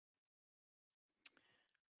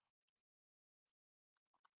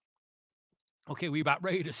Okay, we about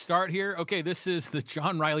ready to start here. Okay, this is the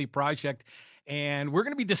John Riley Project, and we're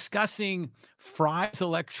going to be discussing Fry's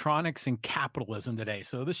electronics and capitalism today.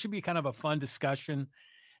 So this should be kind of a fun discussion.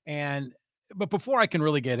 And but before I can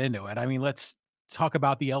really get into it, I mean, let's talk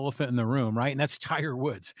about the elephant in the room, right? And that's Tiger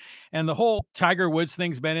Woods. And the whole Tiger Woods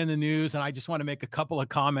thing's been in the news, and I just want to make a couple of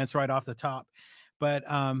comments right off the top. But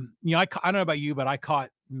I don't know about you, but I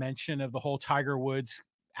caught mention of the whole Tiger Woods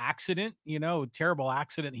accident, terrible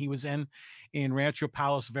accident he was in Rancho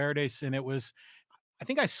Palos Verdes. And it was, I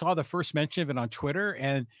think I saw the first mention of it on Twitter.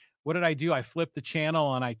 And what did I do? I flipped the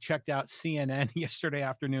channel and I checked out CNN yesterday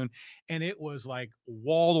afternoon, and it was like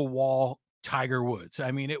wall to wall Tiger Woods.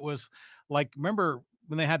 I mean, it was like, remember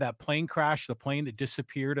when they had that plane crash, the plane that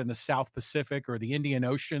disappeared in the South Pacific or the Indian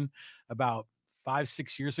Ocean about 5,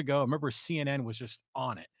 6 years ago? I remember CNN was just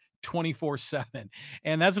on it 24/7.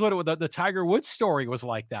 And that's what the Tiger Woods story was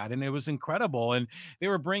like that. And it was incredible. And they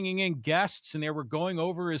were bringing in guests and they were going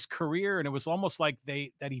over his career. And it was almost like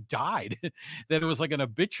that he died, that it was like an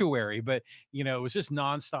obituary. But, it was just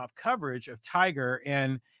nonstop coverage of Tiger.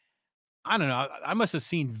 And I don't know. I must have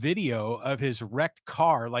seen video of his wrecked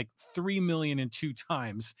car like 3,000,002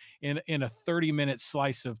 times in a 30-minute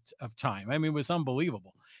slice of time. I mean, it was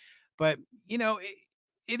unbelievable. But,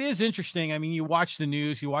 it is interesting. I mean, you watch the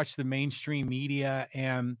news, you watch the mainstream media,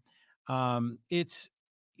 and it's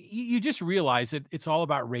you just realize that it's all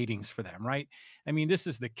about ratings for them, right? I mean, this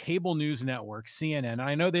is the cable news network, CNN.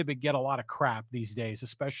 I know they get a lot of crap these days,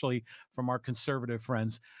 especially from our conservative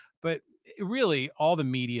friends, but really all the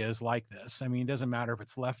media is like this. I mean, it doesn't matter if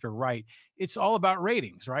it's left or right. It's all about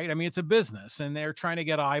ratings, right? I mean, it's a business and they're trying to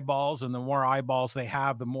get eyeballs, and the more eyeballs they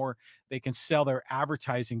have, the more they can sell their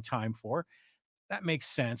advertising time for. That makes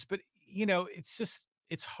sense, but,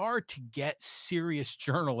 it's hard to get serious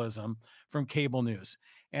journalism from cable news,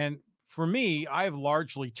 and for me, I've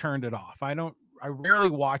largely turned it off. I rarely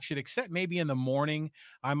watch it except maybe in the morning.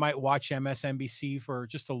 I might watch MSNBC for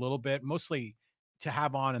just a little bit, mostly to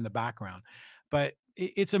have on in the background, but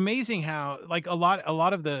it's amazing how, like, a lot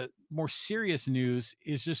of the more serious news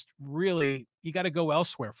is just really you gotta go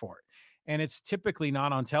elsewhere for it, and it's typically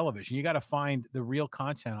not on television. You gotta find the real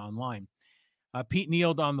content online. Pete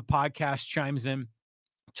Neal on the podcast chimes in.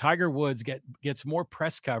 Tiger Woods gets more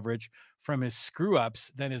press coverage from his screw ups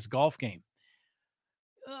than his golf game.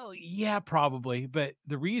 Oh, yeah, probably. But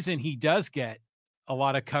the reason he does get a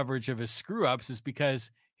lot of coverage of his screw ups is because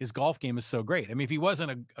his golf game is so great. I mean, if he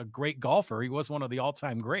wasn't a great golfer, he was one of the all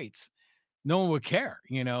time greats. No one would care,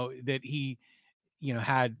 that he,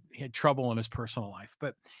 had trouble in his personal life.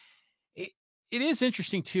 But it it is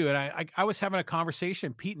interesting too, and I was having a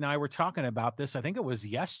conversation. Pete and I were talking about this. I think it was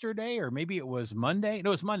yesterday, or maybe it was Monday. No,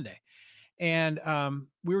 it was Monday, and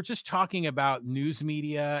we were just talking about news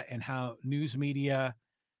media and how news media,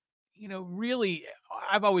 really,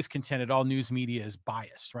 I've always contended all news media is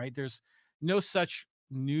biased, right? There's no such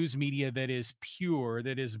news media that is pure,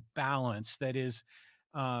 that is balanced,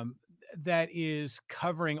 um, that is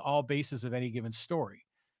covering all bases of any given story.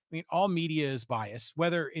 I mean, all media is biased,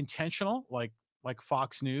 whether intentional, like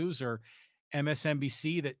Fox News or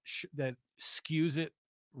MSNBC, that skews it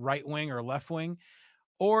right wing or left wing,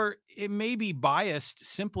 or it may be biased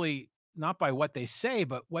simply not by what they say,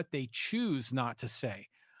 but what they choose not to say.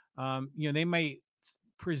 They may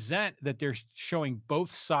present that they're showing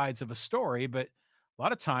both sides of a story, but a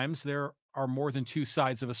lot of times there are more than two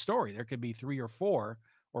sides of a story. There could be three or four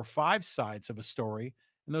or five sides of a story,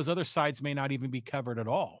 and those other sides may not even be covered at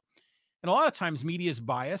all. And a lot of times media is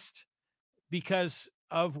biased because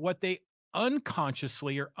of what they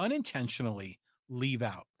unconsciously or unintentionally leave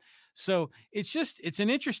out. So it's an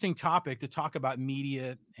interesting topic to talk about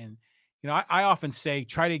media. And, I often say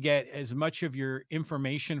try to get as much of your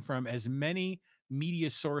information from as many media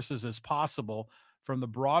sources as possible, from the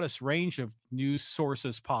broadest range of news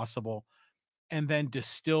sources possible, and then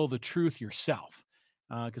distill the truth yourself.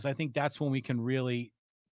 Because I think that's when we can really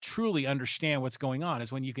truly understand what's going on,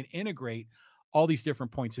 is when you can integrate all these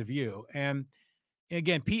different points of view. And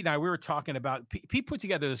again, Pete and I, we were talking about, Pete put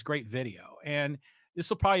together this great video, and this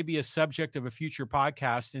will probably be a subject of a future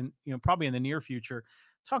podcast, and, probably in the near future,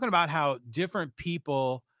 talking about how different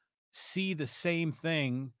people see the same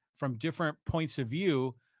thing from different points of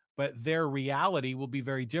view, but their reality will be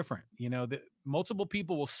very different. That multiple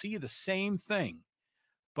people will see the same thing,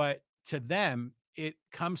 but to them, it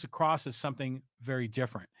comes across as something very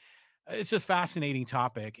different. It's a fascinating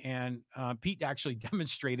topic, and Pete actually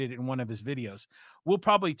demonstrated it in one of his videos. We'll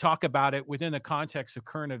probably talk about it within the context of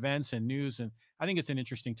current events and news, and I think it's an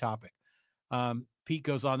interesting topic. Pete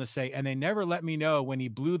goes on to say, and they never let me know when he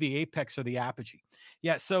blew the apex or the apogee.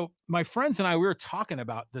 Yeah. So my friends and I, we were talking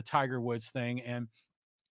about the Tiger Woods thing, and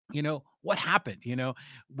what happened?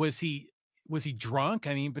 Was he was he drunk?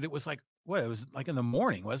 I mean, but it was like what? It was like in the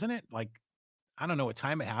morning, wasn't it? Like I don't know what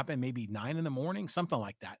time it happened, maybe 9 in the morning, something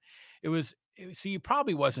like that. So he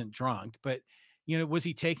probably wasn't drunk, but, was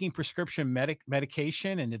he taking prescription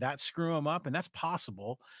medication and did that screw him up? And that's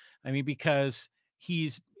possible. I mean, because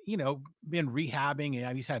he's, been rehabbing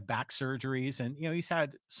and he's had back surgeries and, he's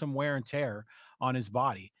had some wear and tear on his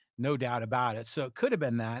body, no doubt about it. So it could have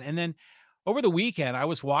been that. And then over the weekend, I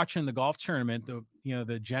was watching the golf tournament,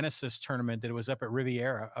 the Genesis tournament that was up at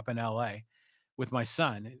Riviera up in LA with my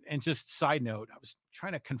son. And just side note, I was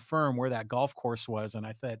trying to confirm where that golf course was, and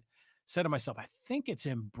said to myself, I think it's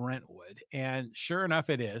in Brentwood, and sure enough,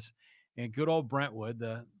 it is. In good old Brentwood,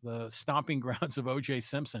 the stomping grounds of O.J.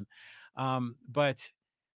 Simpson. But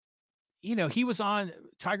he was on.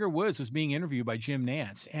 Tiger Woods was being interviewed by Jim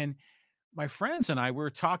Nance, and my friends and I were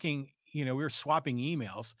talking, we were swapping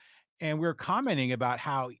emails and we were commenting about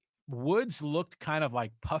how Woods looked kind of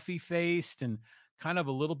like puffy faced and kind of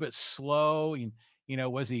a little bit slow. And,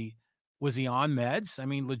 was he on meds? I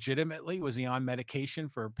mean, legitimately, was he on medication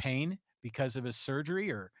for pain because of his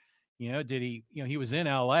surgery? Or, did he was in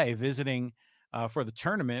LA visiting for the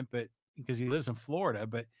tournament, but because he lives in Florida,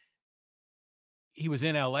 but he was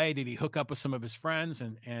in LA. Did he hook up with some of his friends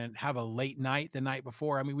and have a late night the night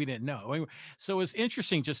before? I mean, we didn't know. So it's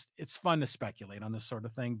interesting. Just it's fun to speculate on this sort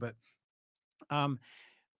of thing. But um,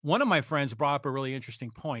 one of my friends brought up a really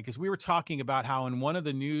interesting point because we were talking about how in one of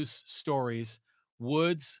the news stories,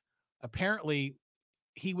 Woods apparently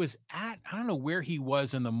he was at I don't know where he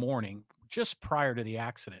was in the morning just prior to the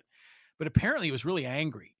accident. But apparently he was really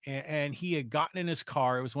angry and he had gotten in his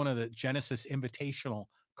car. It was one of the Genesis Invitational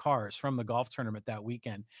cars from the golf tournament that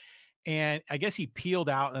weekend. And I guess he peeled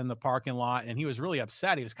out in the parking lot and he was really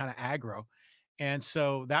upset. He was kind of aggro. And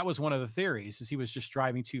so that was one of the theories is he was just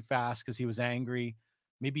driving too fast because he was angry.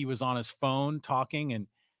 Maybe he was on his phone talking and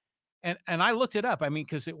I looked it up. I mean,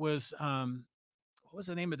 because it was what was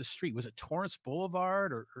the name of the street? Was it Torrance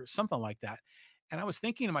Boulevard or something like that? And I was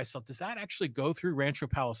thinking to myself, does that actually go through Rancho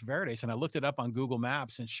Palos Verdes? And I looked it up on Google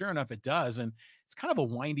Maps, and sure enough, it does. And it's kind of a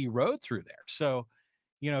windy road through there. So,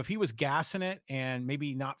 if he was gassing it and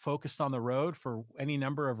maybe not focused on the road for any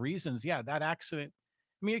number of reasons, yeah, that accident,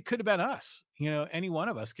 I mean, it could have been us. Any one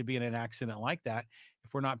of us could be in an accident like that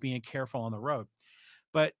if we're not being careful on the road.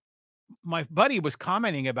 But my buddy was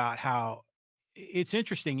commenting about how it's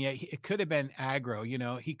interesting. Yeah, it could have been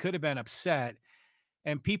aggro. He could have been upset,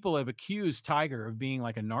 and people have accused Tiger of being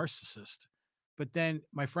like a narcissist. But then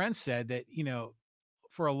my friend said that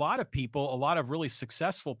for a lot of people, a lot of really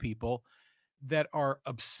successful people that are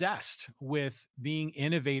obsessed with being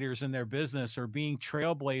innovators in their business or being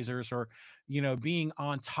trailblazers or being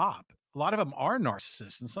on top, a lot of them are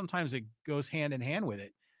narcissists, and sometimes it goes hand in hand with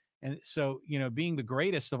it. And so, being the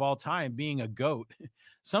greatest of all time, being a goat,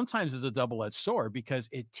 sometimes is a double-edged sword because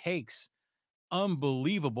it takes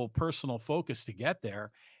unbelievable personal focus to get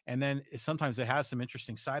there. And then sometimes it has some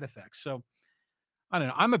interesting side effects. So I don't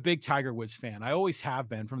know. I'm a big Tiger Woods fan. I always have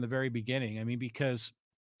been from the very beginning. I mean, because,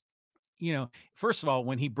 first of all,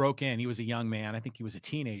 when he broke in, he was a young man. I think he was a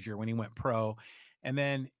teenager when he went pro. And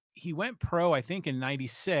then he went pro, I think, in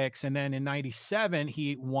 96. And then in 97,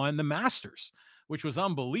 he won the Masters, which was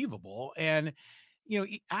unbelievable. And,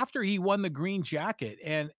 after he won the green jacket,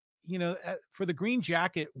 and for the green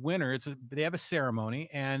jacket winner, they have a ceremony,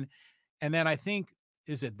 and then I think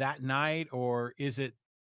is it that night or is it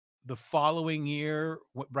the following year,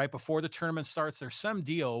 right before the tournament starts? There's some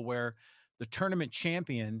deal where the tournament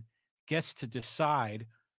champion gets to decide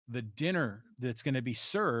the dinner that's going to be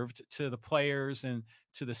served to the players and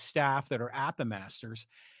to the staff that are at the Masters.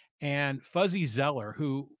 And Fuzzy Zeller,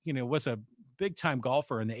 who was a big time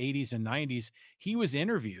golfer in the 80s and 90s, he was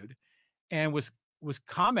interviewed and was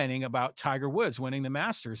commenting about Tiger Woods winning the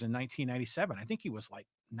Masters in 1997. I think he was like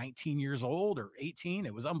 19 years old or 18.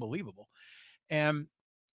 It was unbelievable. And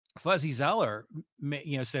Fuzzy Zeller,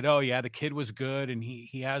 said, "Oh yeah, the kid was good and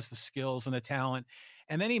he has the skills and the talent."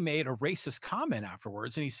 And then he made a racist comment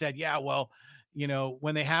afterwards, and he said, "Yeah, well,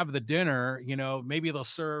 when they have the dinner, maybe they'll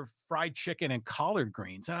serve fried chicken and collard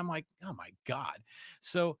greens." And I'm like, "Oh my god!"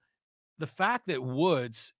 So the fact that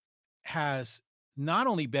Woods has not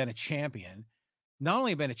only been a champion, not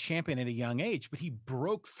only been a champion at a young age, but he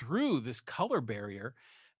broke through this color barrier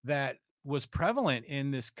that was prevalent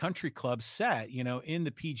in this country club set, in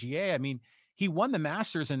the PGA. I mean, he won the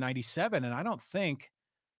Masters in 97, and I don't think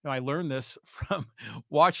I learned this from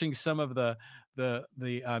watching some of the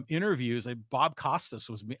interviews. Bob Costas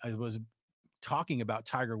was talking about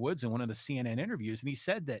Tiger Woods in one of the CNN interviews, and he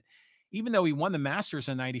said that even though he won the Masters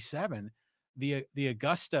in '97, the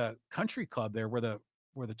Augusta Country Club there, where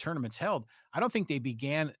the tournament's held, I don't think they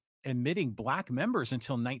began admitting black members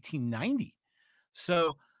until 1990.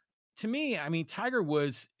 So to me, I mean, Tiger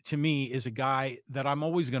Woods to me is a guy that I'm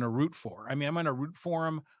always going to root for. I mean, I'm going to root for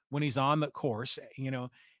him when he's on the course,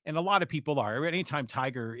 and a lot of people are. Anytime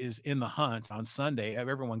Tiger is in the hunt on Sunday,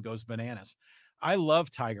 everyone goes bananas. I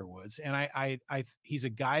love Tiger Woods, and he's a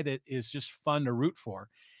guy that is just fun to root for.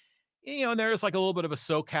 And there's like a little bit of a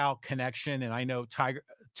SoCal connection, and I know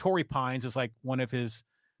Torrey Pines is like one of his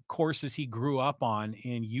courses he grew up on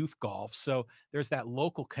in youth golf, so there's that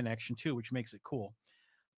local connection too, which makes it cool.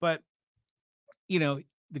 But you know,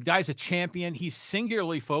 the guy's a champion. He's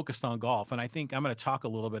singularly focused on golf. And I think I'm going to talk a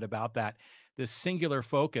little bit about that. This singular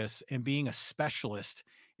focus and being a specialist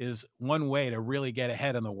is one way to really get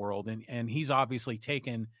ahead in the world. And he's obviously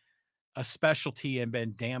taken a specialty and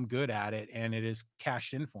been damn good at it. And it is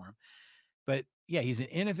cashed in for him. But yeah, he's an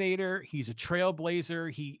innovator. He's a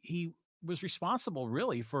trailblazer. He was responsible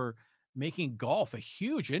really for making golf a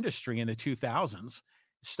huge industry in the 2000s. It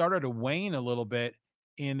started to wane a little bit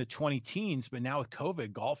in the 20 teens, but now with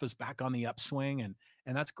COVID, golf is back on the upswing, and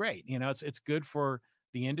that's great. It's good for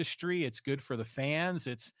the industry. It's good for the fans.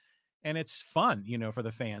 It's fun, for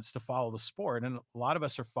the fans to follow the sport. And a lot of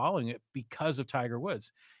us are following it because of Tiger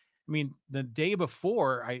Woods. I mean, the day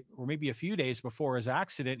before, or maybe a few days before his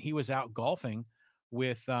accident, he was out golfing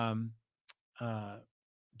with uh,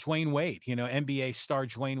 Dwayne Wade, NBA star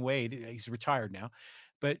Dwayne Wade. He's retired now,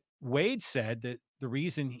 but Wade said that the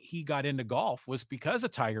reason he got into golf was because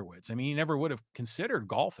of Tiger Woods. I mean, he never would have considered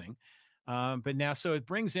golfing, but now, so it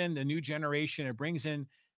brings in the new generation. It brings in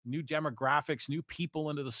new demographics, new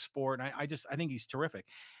people into the sport. And I think he's terrific,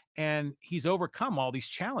 and he's overcome all these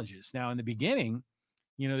challenges. Now, in the beginning,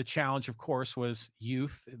 the challenge, of course, was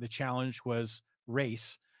youth. The challenge was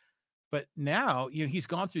race. But now, he's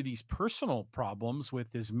gone through these personal problems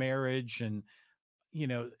with his marriage and, you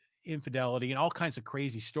know, infidelity and all kinds of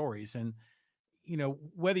crazy stories. And,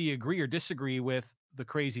 whether you agree or disagree with the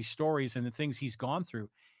crazy stories and the things he's gone through,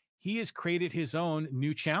 he has created his own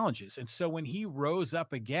new challenges. And so when he rose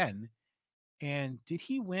up again, and did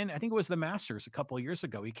he win? I think it was the Masters a couple of years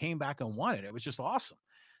ago. He came back and won it. It was just awesome.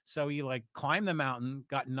 So he like climbed the mountain,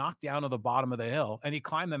 got knocked down to the bottom of the hill, and he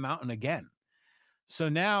climbed the mountain again. So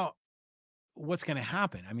now what's going to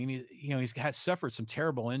happen? I mean, he's had suffered some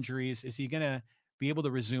terrible injuries. Is he going to be able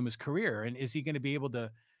to resume his career? And is he going to be able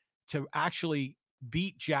to actually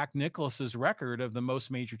beat Jack Nicklaus's record of the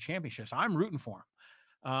most major championships? I'm rooting for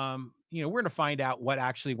him. We're going to find out what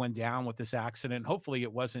actually went down with this accident. Hopefully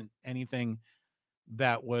it wasn't anything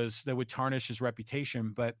that would tarnish his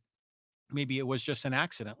reputation, but maybe it was just an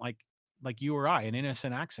accident, like you or I, an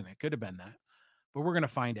innocent accident. It could have been that, but we're going to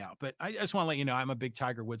find out. But I just want to let you know, I'm a big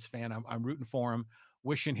Tiger Woods fan. I'm rooting for him,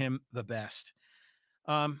 wishing him the best.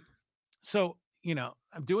 Um, so,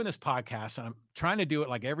 I'm doing this podcast and I'm trying to do it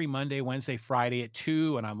like every Monday, Wednesday, Friday at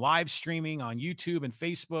 2, and I'm live streaming on YouTube and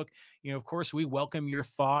Facebook. Of course, we welcome your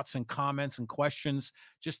thoughts and comments and questions.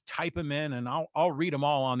 Just type them in and I'll read them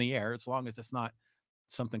all on the air, as long as it's not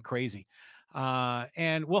something crazy.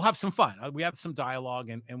 And we'll have some fun. We have some dialogue,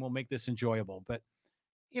 and we'll make this enjoyable. But,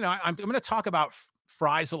 I'm going to talk about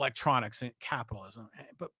Fry's Electronics and capitalism.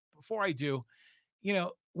 But before I do,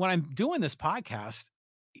 when I'm doing this podcast,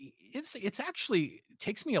 it's actually, it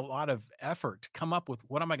takes me a lot of effort to come up with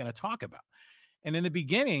what am I going to talk about. And in the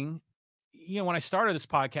beginning, when I started this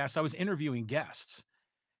podcast, I was interviewing guests,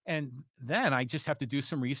 and then I just have to do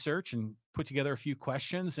some research and put together a few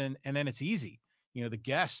questions, and then it's easy. The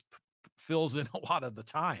guest fills in a lot of the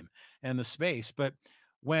time and the space. But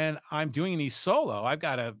when I'm doing these solo, I've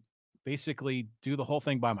got to basically do the whole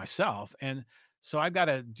thing by myself. And so I've got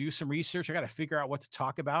to do some research. I got to figure out what to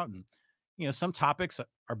talk about. And, some topics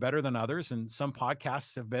are better than others, and some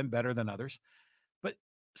podcasts have been better than others. But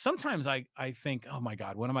sometimes I think, oh my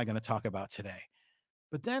God, what am I going to talk about today?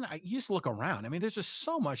 But then you just look around. I mean, there's just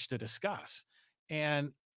so much to discuss.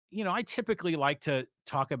 And, I typically like to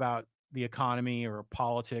talk about the economy or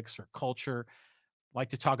politics or culture, like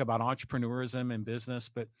to talk about entrepreneurism and business,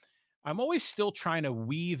 but I'm always still trying to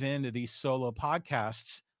weave into these solo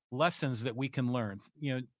podcasts lessons that we can learn,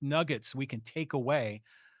 nuggets we can take away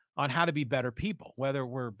on how to be better people, whether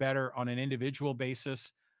we're better on an individual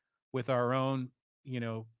basis with our own,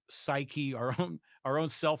 psyche, our own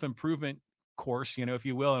self-improvement course, if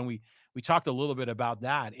you will. And we talked a little bit about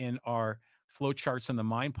that in our Flowcharts in the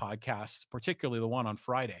Mind podcast, particularly the one on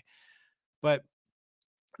Friday. But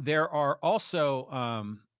there are also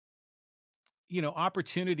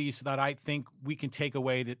opportunities that I think we can take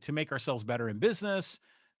away to make ourselves better in business,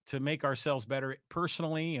 to make ourselves better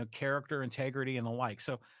personally, character, integrity, and the like.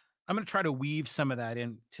 So I'm going to try to weave some of that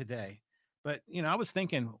in today. But I was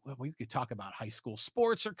thinking, well, we could talk about high school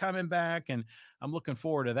sports are coming back, and I'm looking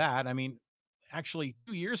forward to that. I mean, actually,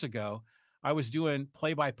 2 years ago, I was doing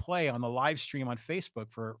play-by-play on the live stream on Facebook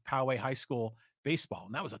for Poway High School baseball,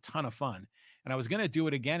 and that was a ton of fun. And I was going to do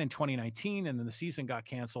it again in 2019, and then the season got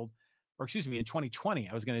canceled, or excuse me, in 2020,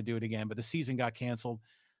 I was going to do it again, but the season got canceled.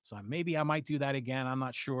 So maybe I might do that again. I'm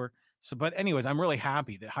not sure. So, but anyways, I'm really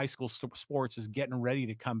happy that high school sports is getting ready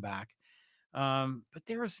to come back. But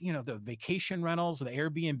there's, the vacation rentals, the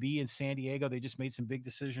Airbnb in San Diego. They just made some big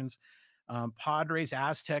decisions. Padres,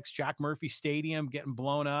 Aztecs, Jack Murphy Stadium getting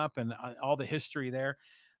blown up, and all the history there.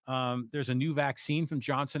 There's a new vaccine from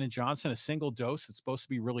Johnson and Johnson, a single dose. It's supposed to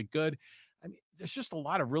be really good. I mean, there's just a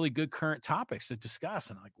lot of really good current topics to discuss,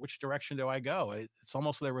 and like, which direction do I go? It's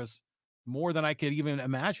almost there was more than I could even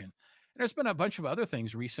imagine. And there's been a bunch of other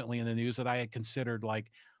things recently in the news that I had considered,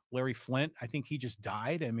 like Larry Flint. I think he just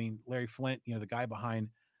died. I mean, Larry Flint, the guy behind,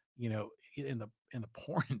 in the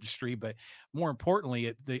porn industry, but more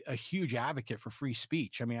importantly, a huge advocate for free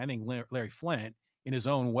speech. I mean, I think Larry Flint, in his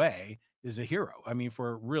own way, is a hero. I mean,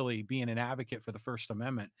 for really being an advocate for the First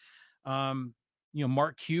Amendment. Um,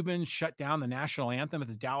 Mark Cuban shut down the national anthem at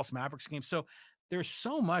the Dallas Mavericks game. So there's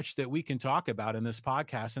so much that we can talk about in this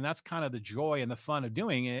podcast, and that's kind of the joy and the fun of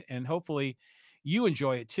doing it. And hopefully you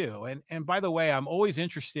enjoy it too. And by the way, I'm always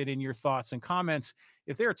interested in your thoughts and comments.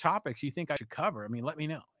 If there are topics you think I should cover, I mean, let me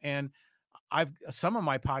know. And some of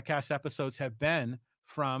my podcast episodes have been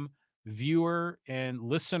from viewer and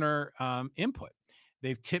listener input.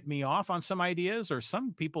 They've tipped me off on some ideas, or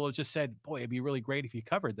some people have just said, boy, it'd be really great if you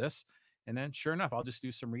covered this. And then sure enough, I'll just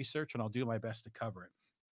do some research and I'll do my best to cover it.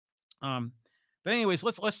 Um, but anyways,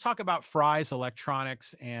 let's talk about Fry's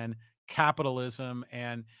Electronics and capitalism.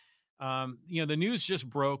 And the news just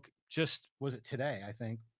broke, just was it today, I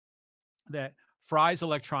think, that Fry's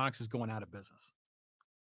Electronics is going out of business.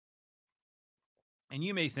 And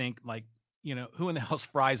you may think, like, who in the hell's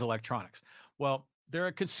Fry's Electronics? Well, they're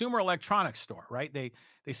a consumer electronics store, right? They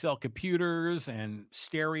sell computers and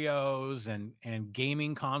stereos and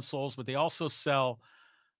gaming consoles, but they also sell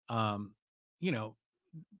um, you know,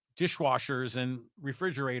 dishwashers and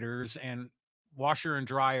refrigerators and washer and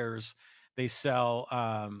dryers. They sell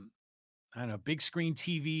I don't know, big screen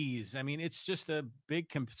TVs. I mean, it's just a big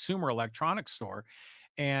consumer electronics store,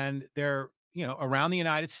 and they're around the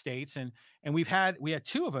United States, and we had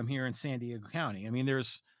two of them here in San Diego County. I mean,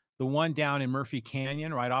 there's the one down in Murphy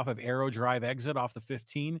Canyon, right off of Arrow Drive exit off the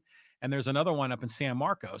 15, and there's another one up in San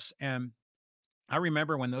Marcos. And I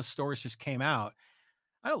remember when those stores just came out,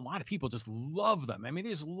 a lot of people just love them. I mean,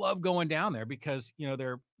 they just love going down there because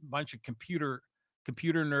they're a bunch of computer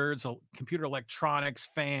nerds, computer electronics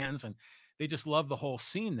fans, and they just love the whole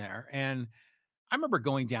scene there. And I remember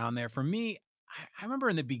going down there. For me, I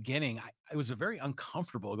remember in the beginning, it was a very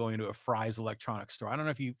uncomfortable going to a Fry's electronics store. I don't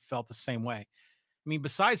know if you felt the same way. I mean,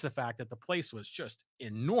 besides the fact that the place was just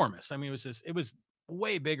enormous. I mean, it was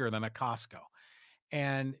way bigger than a Costco.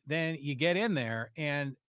 And then you get in there,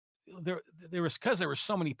 and there was, because there were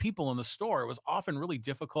so many people in the store, it was often really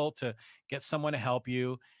difficult to get someone to help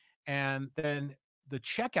you. And then the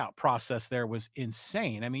checkout process there was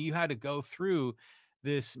insane. I mean, you had to go through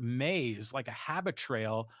this maze, like a habit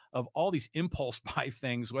trail of all these impulse buy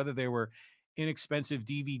things, whether they were inexpensive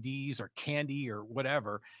DVDs or candy or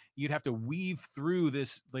whatever. You'd have to weave through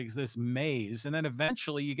this maze, and then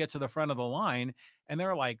eventually you get to the front of the line, and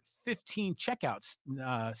there are like 15 checkout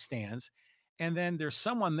stands, and then there's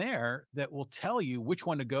someone there that will tell you which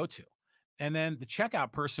one to go to. And then the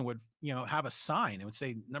checkout person would, have a sign. It would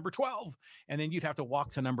say number 12, and then you'd have to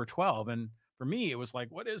walk to number 12. And for me, it was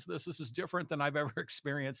like, what is this? This is different than I've ever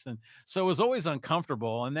experienced. And so it was always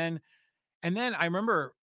uncomfortable. And then I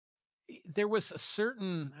remember there was a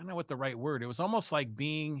certain, I don't know what the right word, it was almost like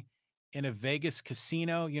being in a Vegas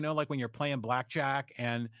casino, like when you're playing blackjack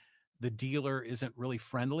and the dealer isn't really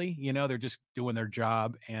friendly, they're just doing their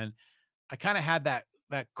job. And I kind of had that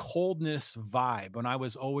coldness vibe when I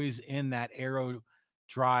was always in that Arrow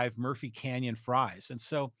Drive Murphy Canyon Fries. And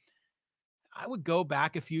so I would go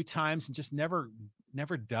back a few times and just never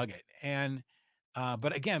dug it. And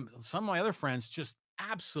but again, some of my other friends just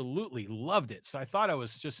absolutely loved it. So I thought it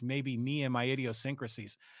was just maybe me and my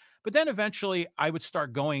idiosyncrasies. But then eventually I would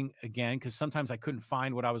start going again, because sometimes I couldn't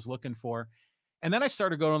find what I was looking for. And then I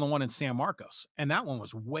started going to the one in San Marcos, and that one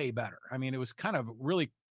was way better. I mean, it was kind of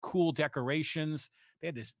really cool decorations. They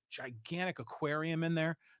had this gigantic aquarium in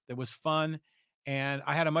there that was fun. And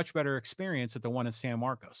I had a much better experience at the one in San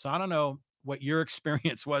Marcos. So I don't know what your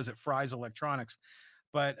experience was at Fry's Electronics,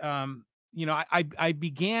 but I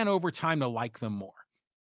began over time to like them more.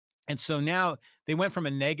 And so now they went from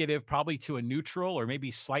a negative probably to a neutral or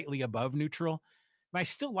maybe slightly above neutral. I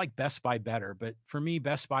still like Best Buy better, but for me,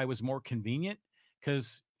 Best Buy was more convenient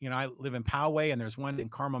because I live in Poway and there's one in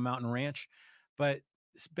Carmel Mountain Ranch. But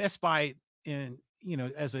Best Buy in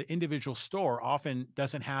as an individual store often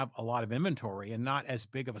doesn't have a lot of inventory and not as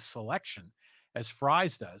big of a selection as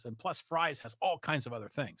Fry's does. And plus Fry's has all kinds of other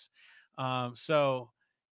things. So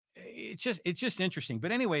it's just interesting.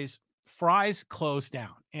 But anyways, Fry's closed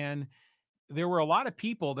down, and there were a lot of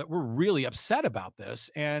people that were really upset about this.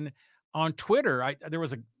 And on Twitter, I there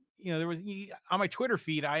was a there was on my Twitter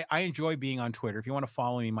feed. I enjoy being on Twitter. If you want to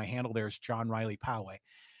follow me, my handle there is John Riley Poway.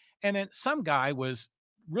 And then some guy was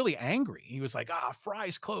really angry. He was like,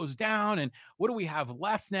 Fry's closed down. And what do we have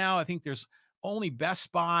left now? I think there's only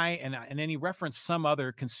Best Buy. And then he referenced some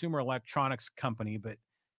other consumer electronics company, but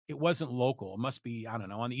it wasn't local. It must be, I don't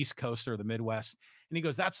know, on the East Coast or the Midwest. And he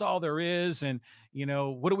goes, that's all there is. And,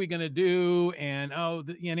 what are we going to do? And,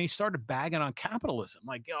 and he started bagging on capitalism.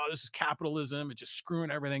 Like, this is capitalism. It's just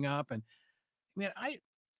screwing everything up. And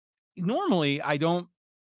normally I don't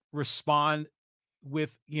respond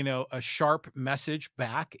with a sharp message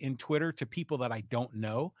back in Twitter to people that I don't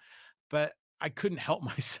know, but I couldn't help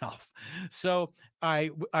myself. So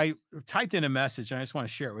I typed in a message and I just want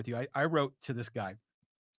to share it with you. I wrote to this guy,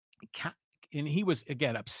 and he was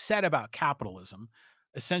again upset about capitalism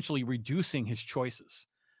essentially reducing his choices.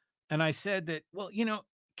 And I said that, well,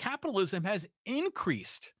 capitalism has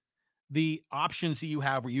increased the options that you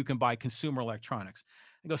have where you can buy consumer electronics.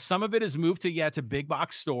 I go, some of it is moved to big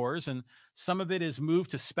box stores, and some of it is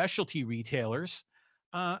moved to specialty retailers.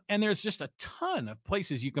 And there's just a ton of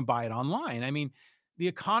places you can buy it online. I mean, the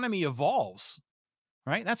economy evolves,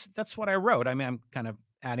 right? That's what I wrote. I mean, I'm kind of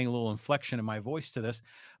adding a little inflection in my voice to this.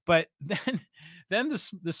 But then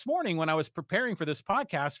this morning when I was preparing for this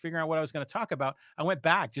podcast, figuring out what I was going to talk about, I went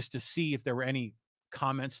back just to see if there were any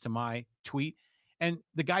comments to my tweet. And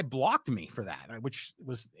the guy blocked me for that, which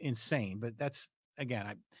was insane. But that's, again,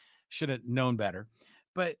 I should have known better.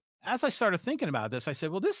 But as I started thinking about this, I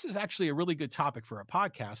said, well, this is actually a really good topic for a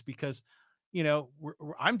podcast because,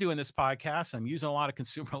 I'm doing this podcast. I'm using a lot of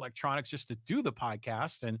consumer electronics just to do the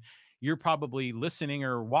podcast. And you're probably listening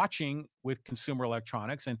or watching with consumer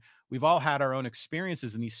electronics. And we've all had our own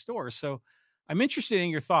experiences in these stores. So I'm interested in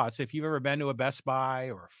your thoughts. If you've ever been to a Best Buy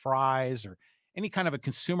or a Fry's or any kind of a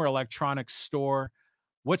consumer electronics store,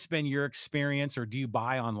 what's been your experience, or do you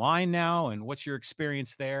buy online now? And what's your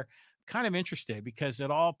experience there? Kind of interested because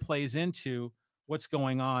it all plays into what's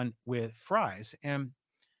going on with Fry's. And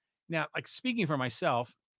now, like speaking for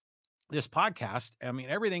myself, this podcast, I mean,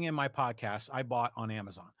 everything in my podcast I bought on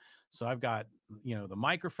Amazon. So I've got, the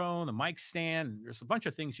microphone, the mic stand, and there's a bunch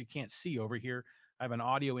of things you can't see over here. I have an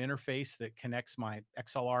audio interface that connects my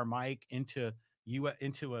XLR mic into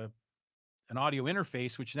an audio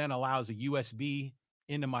interface, which then allows a USB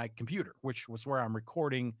into my computer, which was where I'm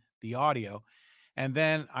recording the audio. And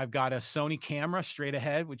then I've got a Sony camera straight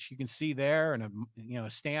ahead, which you can see there, and a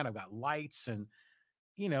stand. I've got lights and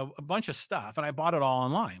a bunch of stuff. And I bought it all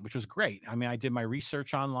online, which was great. I mean, I did my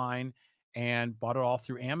research online and bought it all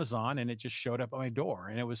through Amazon, and it just showed up at my door,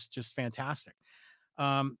 and it was just fantastic.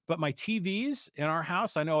 But my TVs in our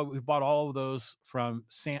house, I know we bought all of those from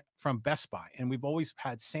Best Buy, and we've always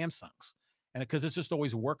had Samsungs, and because it's just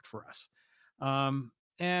always worked for us.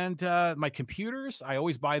 And my computers, I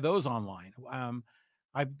always buy those online.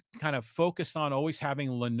 I've kind of focused on always having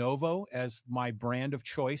Lenovo as my brand of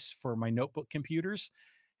choice for my notebook computers.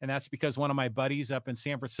 And that's because one of my buddies up in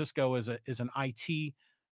San Francisco is an IT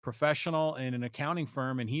professional in an accounting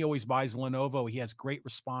firm, and he always buys Lenovo. He has great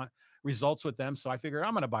results with them. So I figured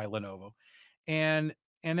I'm going to buy Lenovo. And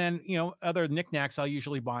then, other knickknacks I'll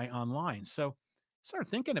usually buy online. So started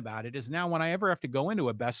thinking about it is now when I ever have to go into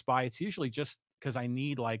a Best Buy, it's usually just because I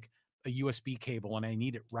need like a USB cable and I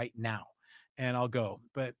need it right now. And I'll go.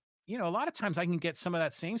 But, a lot of times I can get some of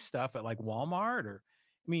that same stuff at like Walmart, or,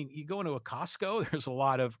 I mean, you go into a Costco, there's a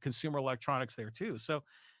lot of consumer electronics there too. So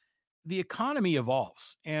the economy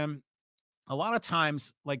evolves. And a lot of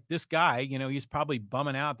times, like this guy, he's probably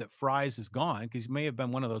bumming out that Fry's is gone because he may have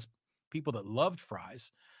been one of those people that loved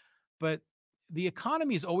Fry's. But the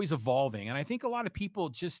economy is always evolving. And I think a lot of people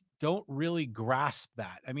just don't really grasp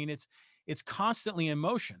that. I mean, it's constantly in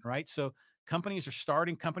motion, right? So companies are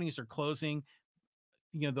starting, companies are closing,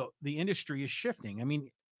 the industry is shifting. I mean,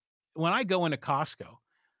 when I go into Costco,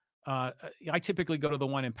 I typically go to the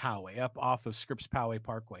one in Poway, up off of Scripps Poway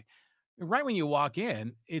Parkway. Right when you walk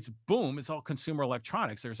in, it's boom, it's all consumer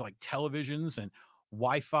electronics. There's like televisions and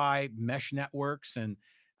Wi-Fi mesh networks and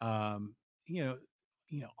um, you know,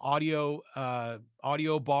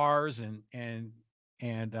 audio bars and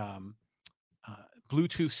uh,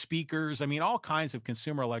 Bluetooth speakers. I mean, all kinds of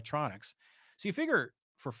consumer electronics. So you figure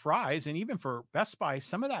for Fry's and even for Best Buy,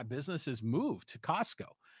 some of that business is moved to Costco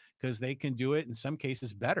because they can do it in some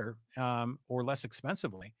cases better or less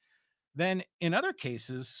expensively. Then in other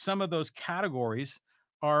cases, some of those categories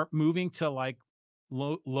are moving to like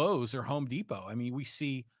Lowe's or Home Depot. I mean, we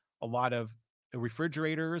see a lot of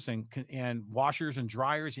refrigerators and washers and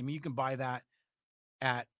dryers. I mean, you can buy that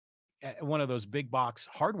at one of those big box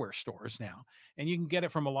hardware stores now, and you can get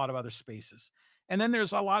it from a lot of other spaces. And then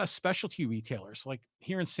there's a lot of specialty retailers. Like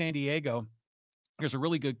here in San Diego, there's a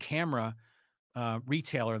really good camera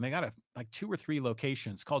retailer, and they got like 2 or 3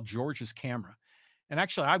 locations called George's Camera. And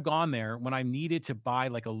actually, I've gone there when I needed to buy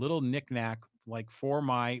like a little knickknack, like for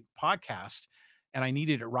my podcast, and I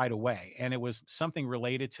needed it right away. And it was something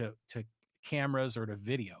related to cameras or to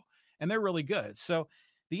video, and they're really good. So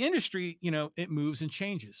the industry, it moves and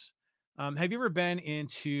changes. Have you ever been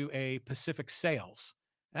into a Pacific Sales?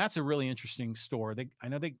 That's a really interesting store. I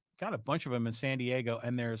know they got a bunch of them in San Diego,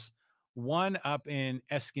 and there's one up in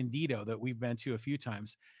Escondido that we've been to a few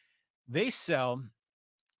times. They sell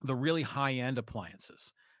the really high end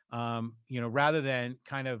appliances. Rather than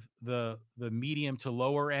kind of the medium to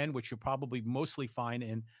lower end, which you'll probably mostly find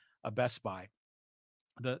in a Best Buy.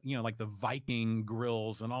 Like the Viking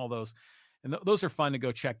grills and all those, and those are fun to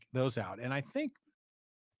go check those out. And I think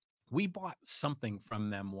we bought something from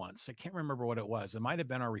them once. I can't remember what it was. It might have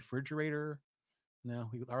been our refrigerator.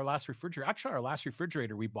 No, our last refrigerator. Actually, our last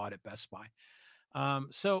refrigerator we bought at Best Buy.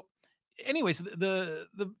 So anyways, the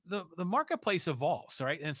marketplace evolves,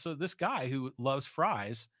 right? And so this guy who loves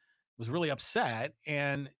Fry's was really upset,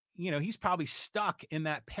 and he's probably stuck in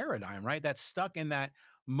that paradigm, right? That's stuck in that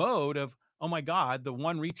mode of, oh my God, the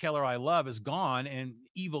one retailer I love is gone, and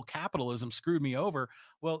evil capitalism screwed me over.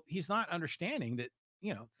 Well, he's not understanding that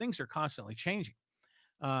things are constantly changing.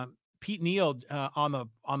 Pete Neal on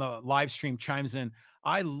the live stream chimes in.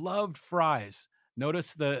 I loved Fry's.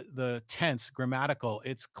 Notice the tense grammatical.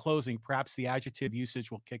 It's closing. Perhaps the adjective usage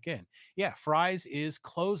will kick in. Yeah, Fry's is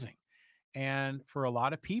closing, and for a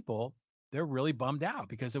lot of people, they're really bummed out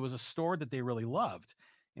because it was a store that they really loved.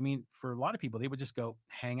 I mean, for a lot of people, they would just go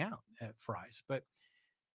hang out at Fry's. But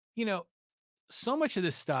you know, so much of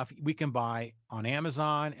this stuff we can buy on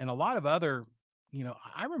Amazon and a lot of other,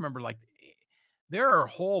 I remember like there are a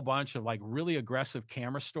whole bunch of like really aggressive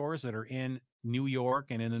camera stores that are in New York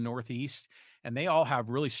and in the Northeast, and they all have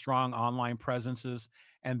really strong online presences,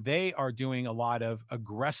 and they are doing a lot of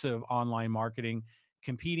aggressive online marketing,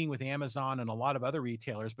 competing with Amazon and a lot of other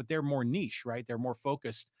retailers, but they're more niche, right? They're more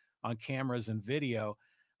focused on cameras and video,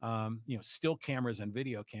 still cameras and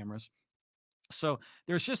video cameras. So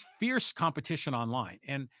there's just fierce competition online.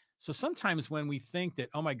 And so sometimes when we think that,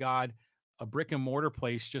 oh my God, a brick and mortar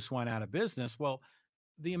place just went out of business, well,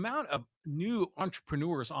 the amount of new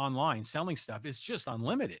entrepreneurs online selling stuff is just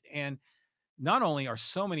unlimited. And not only are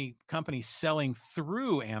so many companies selling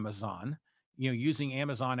through Amazon, using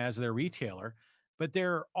Amazon as their retailer, but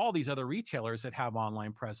there are all these other retailers that have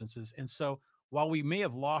online presences. And so while we may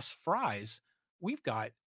have lost Fry's, we've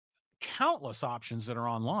got countless options that are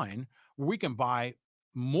online where we can buy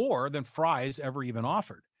more than Fry's ever even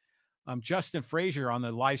offered. Justin Frazier on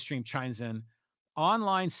the live stream chimes in.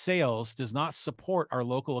 Online sales does not support our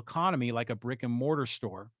local economy like a brick and mortar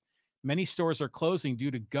store. Many stores are closing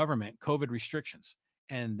due to government COVID restrictions,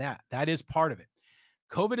 and that is part of it.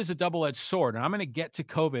 COVID is a double-edged sword, and I'm going to get to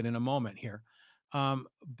COVID in a moment here.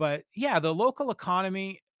 But yeah, the local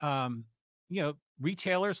economy, local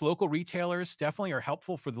retailers definitely are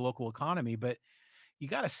helpful for the local economy, but you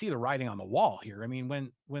got to see the writing on the wall here. I mean,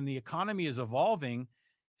 when the economy is evolving,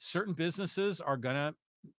 certain businesses are going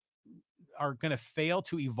to fail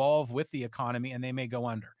to evolve with the economy, and they may go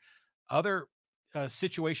under. Other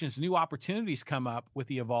situations, new opportunities come up with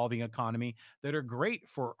the evolving economy that are great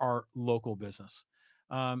for our local business.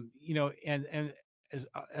 And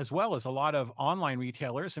as well as a lot of online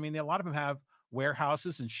retailers. I mean, a lot of them have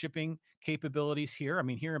warehouses and shipping capabilities here. I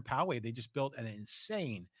mean, here in Poway, they just built an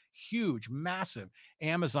insane, huge, massive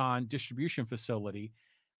Amazon distribution facility,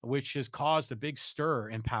 which has caused a big stir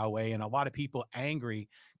in Poway and a lot of people angry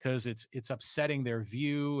because it's upsetting their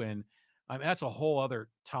view. And that's a whole other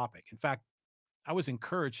topic. In fact, I was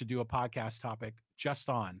encouraged to do a podcast topic just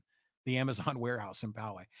on the Amazon warehouse in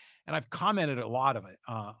Poway. And I've commented a lot of it,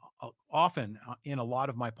 often in a lot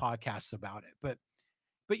of my podcasts about it. But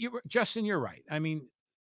Justin, you're right. I mean,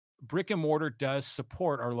 brick and mortar does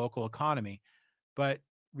support our local economy, but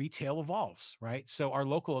retail evolves, right? So our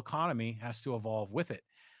local economy has to evolve with it.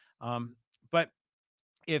 But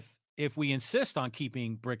if we insist on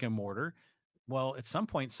keeping brick and mortar, well, at some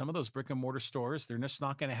point, some of those brick and mortar stores, they're just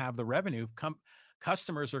not going to have the revenue.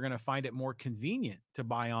 Customers are going to find it more convenient to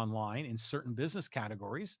buy online in certain business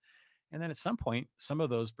categories. And then at some point, some of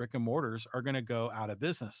those brick and mortars are going to go out of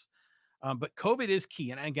business. But COVID is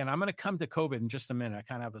key. And again, I'm going to come to COVID in just a minute. I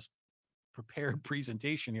kind of have this prepared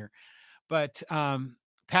presentation here. But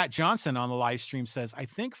Pat Johnson on the live stream says, I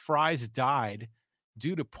think Fry's died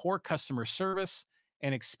due to poor customer service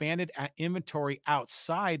and expanded inventory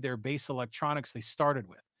outside their base electronics they started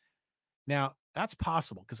with. Now, that's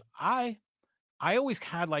possible because I always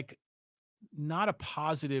had like not a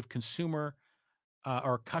positive consumer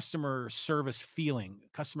or customer service feeling,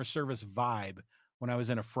 customer service vibe when I was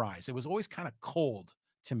in a Fry's. It was always kind of cold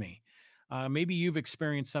to me. Maybe you've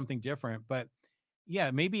experienced something different, but yeah,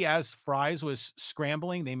 maybe as Fry's was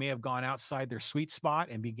scrambling, they may have gone outside their sweet spot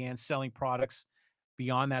and began selling products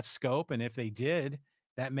beyond that scope. And if they did,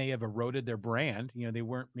 that may have eroded their brand. You know, they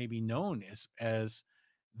weren't maybe known as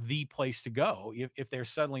the place to go. If they're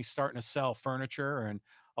suddenly starting to sell furniture and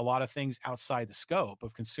a lot of things outside the scope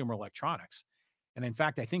of consumer electronics. And in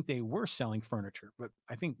fact, I think they were selling furniture, but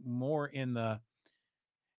I think more in the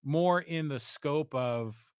scope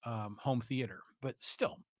of home theater. But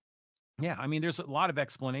still, yeah, I mean, there's a lot of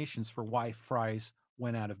explanations for why Fry's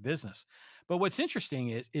went out of business. But what's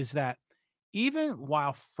interesting is that even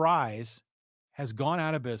while Fry's has gone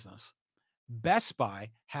out of business, Best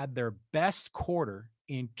Buy had their best quarter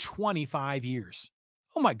in 25 years.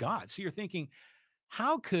 Oh my God. So you're thinking,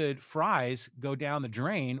 how could Fry's go down the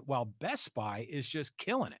drain while Best Buy is just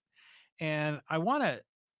killing it? And I want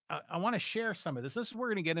to share some of this. This is we're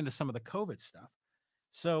going to get into some of the COVID stuff.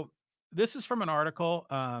 So this is from an article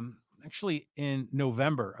actually in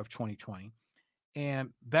November of 2020. And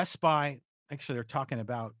Best Buy, actually, they're talking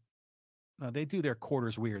about they do their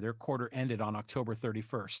quarters weird. Their quarter ended on October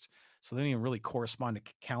 31st. So they don't even really correspond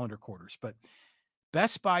to calendar quarters. But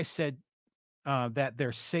Best Buy said that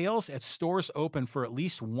their sales at stores open for at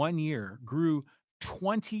least 1 year grew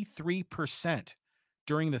 23%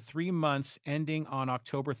 during the 3 months ending on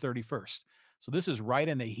October 31st. So this is right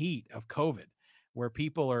in the heat of COVID, where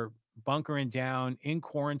people are bunkering down in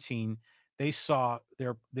quarantine. They saw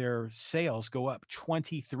their sales go up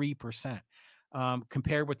 23%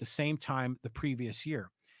 compared with the same time the previous year.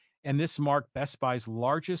 And this marked Best Buy's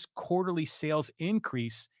largest quarterly sales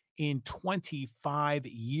increase in 25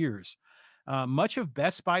 years. Much of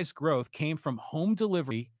Best Buy's growth came from home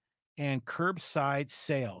delivery and curbside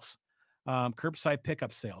sales, curbside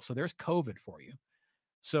pickup sales. So there's COVID for you.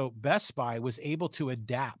 So Best Buy was able to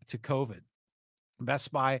adapt to COVID.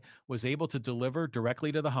 Best Buy was able to deliver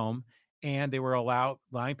directly to the home, and they were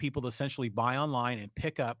allowing people to essentially buy online and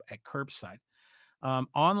pick up at curbside.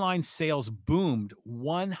 Online sales boomed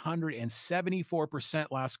 174%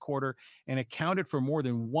 last quarter and accounted for more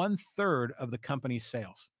than one third of the company's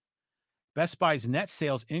sales. Best Buy's net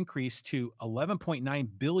sales increased to 11.9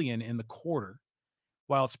 billion in the quarter,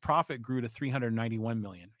 while its profit grew to 391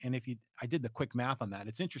 million. And I did the quick math on that.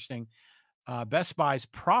 It's interesting. Best Buy's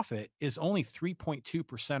profit is only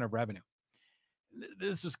 3.2% of revenue.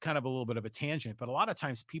 This is kind of a little bit of a tangent, but a lot of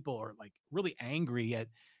times people are like really angry at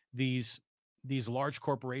these large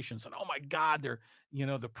corporations and oh my God, they're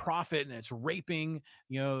the profit and it's raping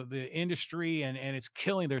the industry and it's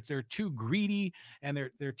killing. They're too greedy and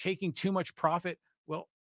they're taking too much profit. Well,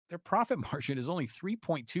 their profit margin is only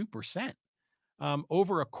 3.2%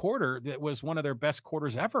 over a quarter that was one of their best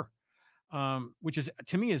quarters ever, which is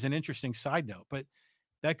to me is an interesting side note. But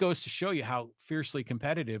that goes to show you how fiercely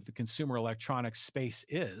competitive the consumer electronics space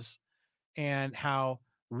is and how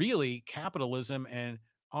really capitalism and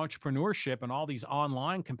entrepreneurship and all these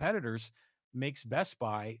online competitors makes Best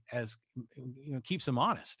Buy as keeps them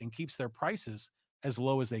honest and keeps their prices as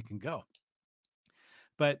low as they can go.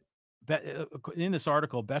 But in this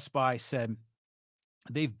article, Best Buy said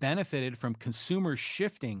they've benefited from consumers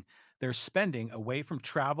shifting their spending away from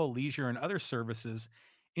travel, leisure, and other services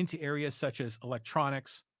into areas such as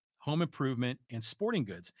electronics, home improvement, and sporting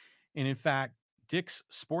goods. And in fact, Dick's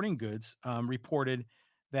Sporting Goods reported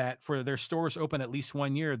that for their stores open at least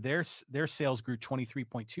 1 year, their sales grew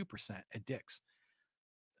 23.2% at Dick's.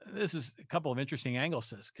 This is a couple of interesting angles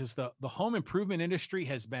to this because the home improvement industry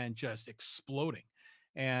has been just exploding.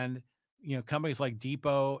 And, companies like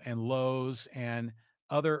Depot and Lowe's and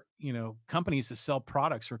other, companies that sell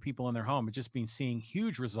products for people in their home have just been seeing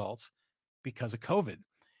huge results because of COVID.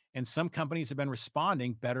 And some companies have been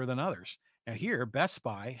responding better than others. Now here, Best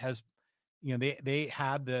Buy has they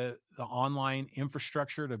had the online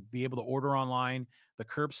infrastructure to be able to order online, the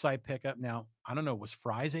curbside pickup. Now, I don't know, was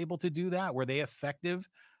Fry's able to do that? Were they effective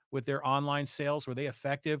with their online sales? Were they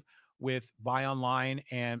effective with buy online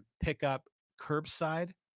and pick up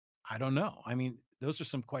curbside? I don't know. I mean, those are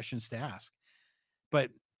some questions to ask. But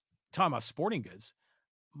talking about sporting goods,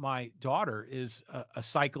 my daughter is a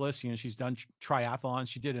cyclist. She's done triathlons.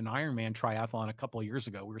 She did an Ironman triathlon a couple of years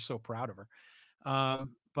ago. We were so proud of her.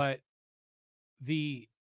 But the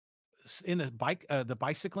in the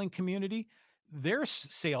bicycling community, their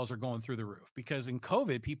sales are going through the roof because in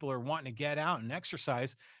COVID, people are wanting to get out and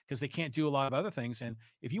exercise because they can't do a lot of other things. And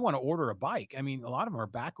if you want to order a bike, I mean, a lot of them are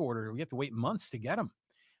back ordered. We have to wait months to get them.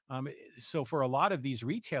 So for a lot of these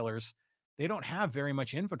retailers, they don't have very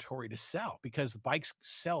much inventory to sell because the bikes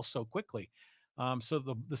sell so quickly. So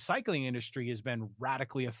the cycling industry has been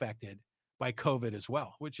radically affected by COVID as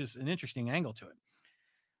well, which is an interesting angle to it.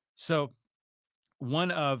 So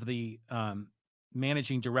one of the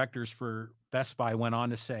managing directors for Best Buy went on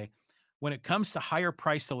to say, when it comes to higher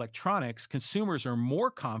priced electronics, consumers are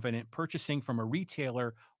more confident purchasing from a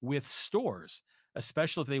retailer with stores,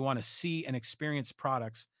 especially if they want to see and experience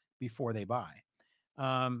products before they buy.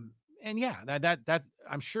 And yeah, that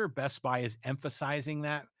I'm sure Best Buy is emphasizing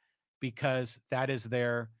that because that is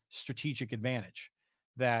their strategic advantage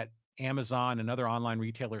that Amazon and other online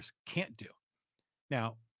retailers can't do.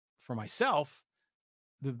 Now, for myself,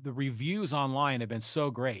 the reviews online have been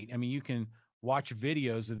so great. I mean, you can watch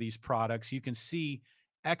videos of these products. You can see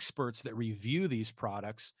experts that review these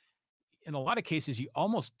products. In a lot of cases, you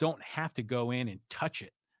almost don't have to go in and touch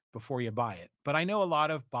it before you buy it. But I know a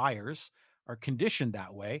lot of buyers are conditioned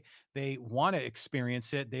that way. They want to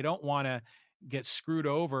experience it. They don't want to get screwed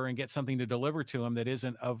over and get something to deliver to them that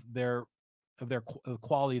isn't of their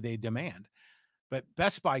quality they demand. But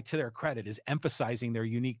Best Buy, to their credit, is emphasizing their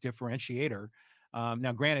unique differentiator.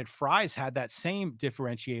 Now, granted, Fry's had that same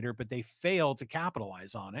differentiator, but they failed to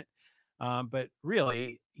capitalize on it. But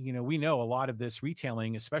really, we know a lot of this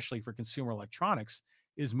retailing, especially for consumer electronics,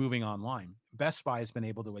 is moving online. Best Buy has been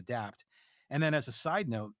able to adapt. And then, as a side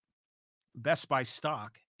note, Best Buy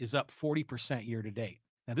stock is up 40% year to date.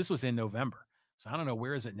 Now, this was in November. So I don't know,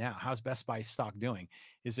 where is it now? How's Best Buy stock doing?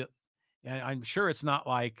 Is it, I'm sure it's not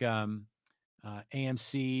like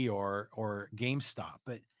AMC or GameStop.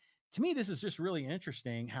 But to me, this is just really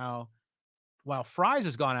interesting how while Fry's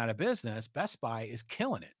has gone out of business, Best Buy is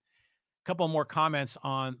killing it. A couple more comments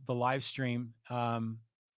on the live stream.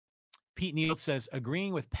 Pete Neal says,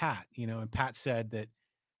 agreeing with Pat, and Pat said that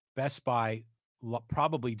Best Buy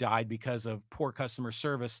probably died because of poor customer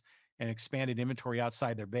service and expanded inventory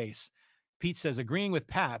outside their base. Pete says, agreeing with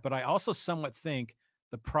Pat, but I also somewhat think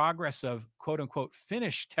the progress of quote unquote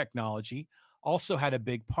finished technology also had a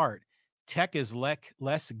big part. Tech is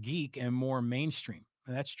less geek and more mainstream.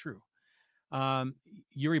 And that's true.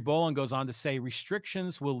 Yuri Bolin goes on to say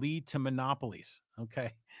restrictions will lead to monopolies.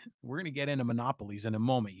 Okay. We're going to get into monopolies in a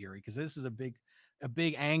moment, Yuri, because this is a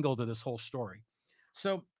big angle to this whole story.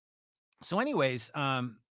 So anyways,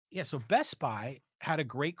 yeah, so Best Buy had a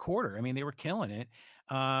great quarter. I mean, they were killing it.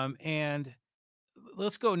 And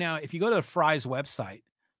let's go now. If you go to the Fry's website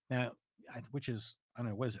now, which is, I don't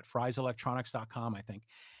know, what is it? Fry'sElectronics.com, I think.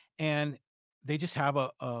 And they just have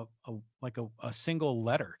a single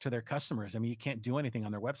letter to their customers. I mean, you can't do anything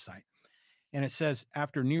on their website. And it says,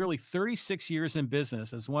 after nearly 36 years in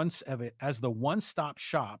business as the one-stop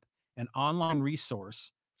shop and online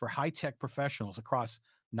resource for high-tech professionals across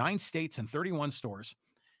 9 states and 31 stores,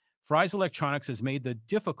 Fry's Electronics has made the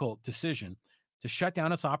difficult decision to shut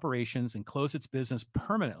down its operations and close its business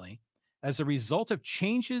permanently as a result of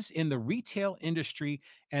changes in the retail industry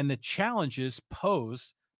and the challenges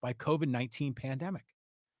posed by COVID-19 pandemic.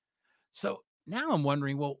 So now I'm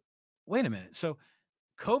wondering, well, wait a minute. So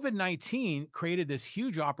COVID-19 created this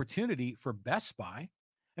huge opportunity for Best Buy.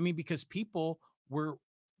 I mean, because people weren't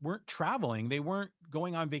traveling, they weren't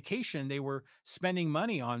going on vacation, they were spending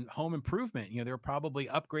money on home improvement. They were probably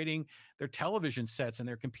upgrading their television sets and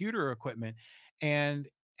their computer equipment. And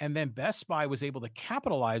then Best Buy was able to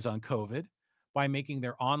capitalize on COVID by making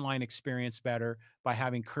their online experience better, by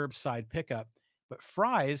having curbside pickup. But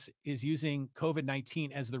Fry's is using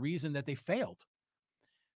COVID-19 as the reason that they failed.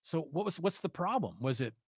 So what's the problem? Was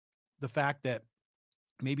it the fact that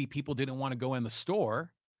maybe people didn't want to go in the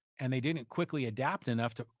store and they didn't quickly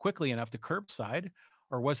enough to curbside?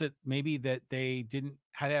 Or was it maybe that they didn't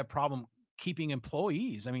had a problem keeping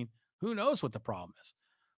employees? I mean, who knows what the problem is?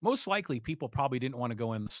 Most likely people probably didn't want to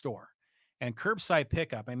go in the store. And curbside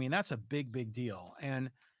pickup, I mean, that's a big deal. And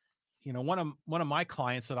one of my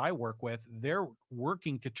clients that I work with, they're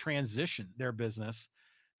working to transition their business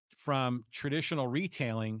from traditional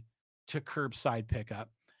retailing to curbside pickup.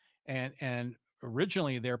 And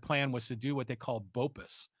originally their plan was to do what they call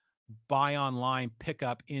BOPIS, buy online, pick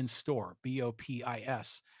up in store,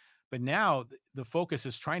 BOPIS. But now the focus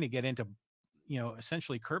is trying to get into,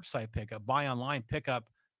 essentially curbside pickup, buy online, pick up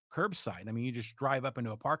curbside. I mean, you just drive up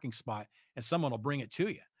into a parking spot and someone will bring it to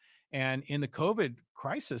you. And in the COVID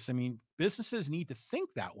crisis, I mean, businesses need to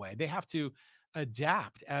think that way. They have to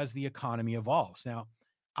adapt as the economy evolves. Now,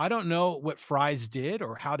 I don't know what Fry's did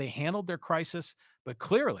or how they handled their crisis, but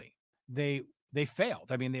clearly they failed.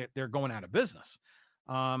 I mean, they're going out of business.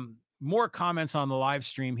 More comments on the live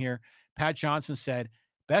stream here. Pat Johnson said,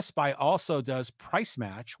 Best Buy also does price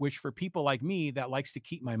match, which for people like me that likes to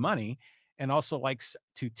keep my money and also likes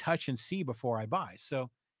to touch and see before I buy. So,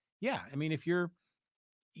 yeah, I mean, if you're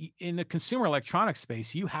in the consumer electronics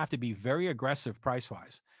space, you have to be very aggressive price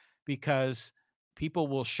wise because people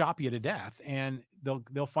will shop you to death and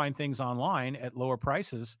they'll find things online at lower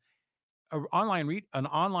prices. A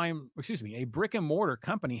brick and mortar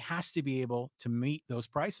company has to be able to meet those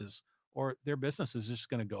prices or their business is just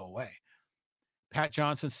going to go away. Pat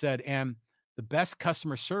Johnson said, and the best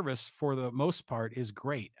customer service for the most part is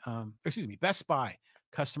great. Best Buy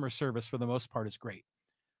customer service for the most part is great.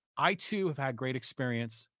 I too have had great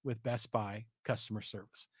experience with Best Buy customer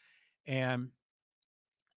service. And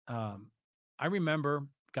I remember,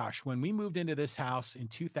 gosh, when we moved into this house in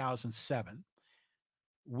 2007,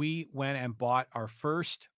 we went and bought our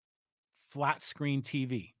first flat screen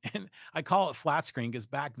TV. And I call it flat screen because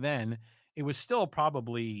back then it was still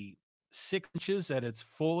probably 6 inches at its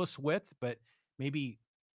fullest width, but maybe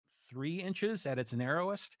 3 inches at its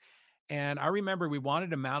narrowest. And I remember we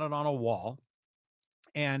wanted to mount it on a wall.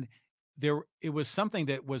 And it was something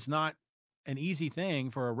that was not an easy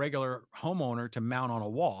thing for a regular homeowner to mount on a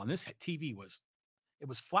wall. And this TV it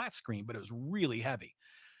was flat screen, but it was really heavy.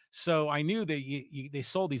 So I knew that they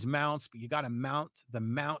sold these mounts, but you got to mount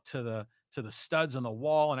to the studs on the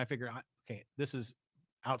wall. And I figured, okay, this is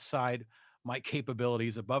outside my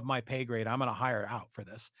capabilities, above my pay grade. I'm going to hire out for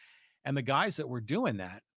this. And the guys that were doing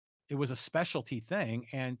that, it was a specialty thing,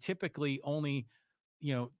 and typically only,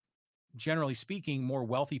 generally speaking, more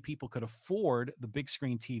wealthy people could afford the big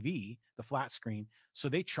screen TV, the flat screen. So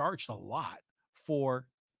they charged a lot for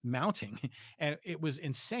mounting and it was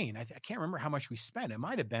insane. I can't remember how much we spent. It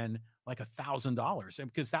might have been like $1,000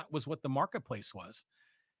 because that was what the marketplace was.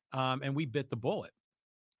 And we bit the bullet.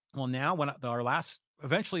 Well, now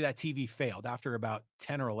eventually that TV failed after about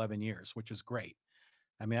 10 or 11 years, which is great.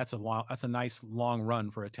 I mean, that's a nice long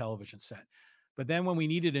run for a television set. But then when we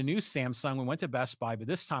needed a new Samsung, we went to Best Buy, but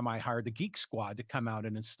this time I hired the Geek Squad to come out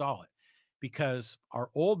and install it because our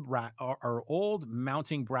old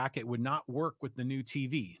mounting bracket would not work with the new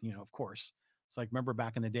TV. Of course, it's like, remember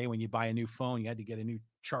back in the day when you buy a new phone, you had to get a new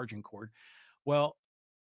charging cord. Well,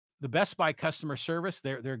 the Best Buy customer service,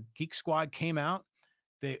 their Geek Squad came out.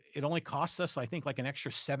 It only cost us, I think, like an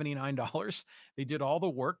extra $79. They did all the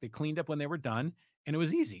work. They cleaned up when they were done. And it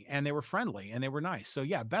was easy and they were friendly and they were nice. So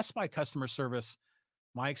yeah, Best Buy customer service,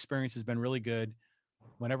 my experience has been really good.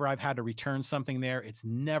 Whenever I've had to return something there, it's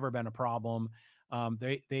never been a problem.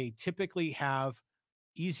 They typically have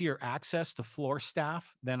easier access to floor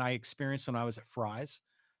staff than I experienced when I was at Fry's.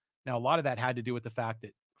 Now, a lot of that had to do with the fact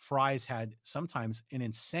that Fry's had sometimes an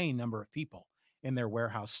insane number of people in their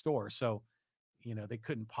warehouse store. So, they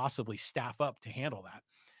couldn't possibly staff up to handle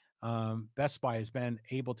that. Best Buy has been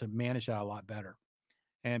able to manage that a lot better.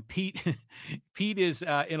 And Pete, Pete is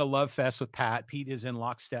in a love fest with Pat. Pete is in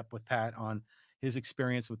lockstep with Pat on his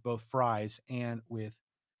experience with both Fry's and with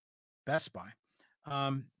Best Buy.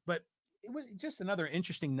 But it was just another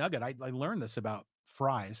interesting nugget. I learned this about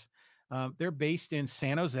Fry's. They're based in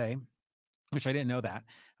San Jose, which I didn't know that.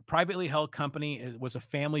 A privately held company. It was a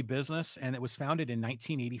family business, and it was founded in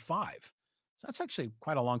 1985. So that's actually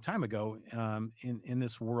quite a long time ago in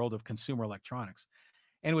this world of consumer electronics.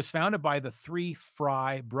 And it was founded by the three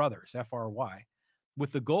Fry brothers, Fry,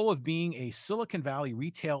 with the goal of being a Silicon Valley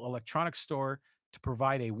retail electronics store to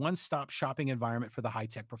provide a one-stop shopping environment for the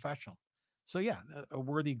high-tech professional. So yeah, a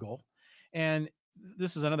worthy goal. And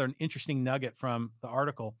this is another interesting nugget from the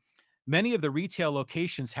article. Many of the retail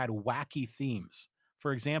locations had wacky themes.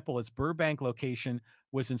 For example, its Burbank location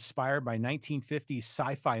was inspired by 1950s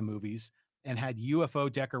sci-fi movies and had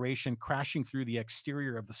UFO decoration crashing through the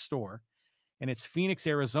exterior of the store. And its Phoenix,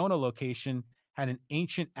 Arizona location had an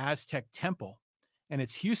ancient Aztec temple, and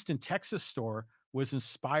its Houston, Texas store was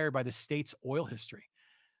inspired by the state's oil history.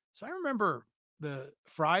 So I remember the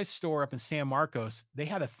Fry's store up in San Marcos, they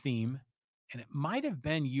had a theme, and it might have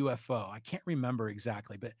been UFO. I can't remember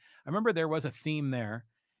exactly, but I remember there was a theme there.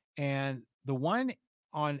 And the one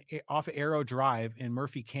off Arrow Drive in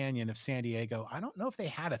Murphy Canyon of San Diego. I don't know if they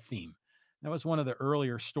had a theme. That was one of the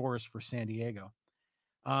earlier stores for San Diego.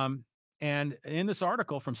 Um, and in this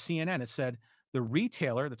article from CNN, it said the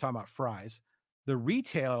retailer, they're talking about Fry's, the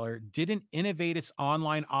retailer didn't innovate its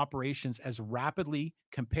online operations as rapidly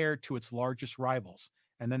compared to its largest rivals.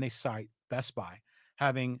 And then they cite Best Buy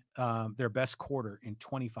having their best quarter in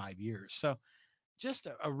 25 years. So just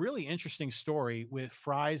a really interesting story with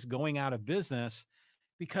Fry's going out of business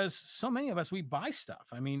because so many of us we buy stuff.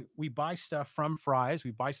 I mean, we buy stuff from Fry's,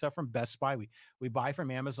 we buy stuff from Best Buy, we buy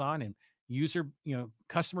from Amazon, and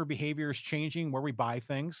customer behavior is changing where we buy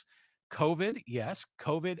things. COVID, yes,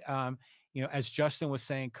 COVID. As Justin was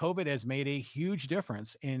saying, COVID has made a huge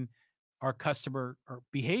difference in our customer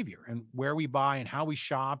behavior and where we buy and how we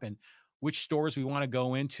shop and which stores we want to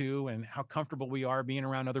go into and how comfortable we are being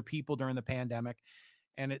around other people during the pandemic.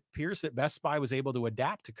 And it appears that Best Buy was able to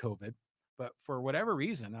adapt to COVID, but for whatever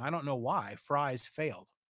reason, I don't know why, Fry's failed.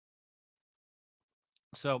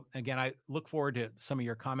 So again, I look forward to some of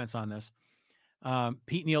your comments on this.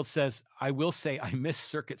 Pete Neal says, I will say I miss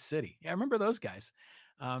Circuit City. Yeah, I remember those guys.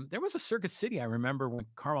 There was a Circuit City I remember when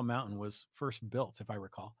Carmel Mountain was first built, if I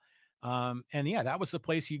recall. And yeah, that was the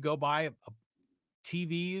place you go buy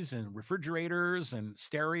TVs and refrigerators and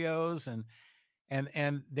stereos,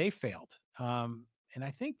 and they failed. And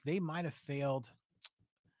I think they might have failed.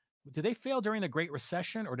 Did they fail during the Great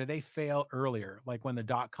Recession or did they fail earlier, like when the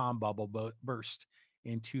dot-com bubble burst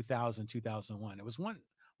in 2000, 2001? It was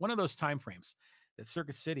one of those time frames that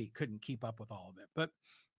Circuit City couldn't keep up with all of it. But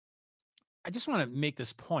I just want to make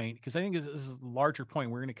this point because I think this is a larger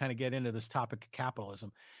point. We're going to kind of get into this topic of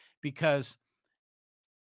capitalism because,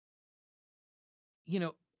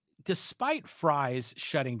 despite Fry's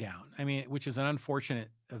shutting down, I mean, which is an unfortunate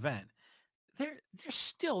event, there's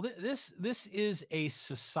still this is a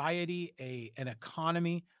society, an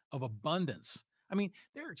economy of abundance. I mean,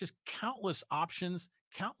 there are just countless options,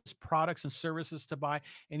 countless products and services to buy.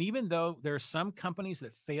 And even though there are some companies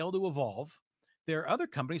that fail to evolve, there are other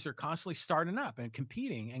companies that are constantly starting up and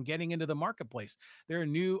competing and getting into the marketplace. There are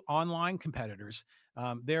new online competitors.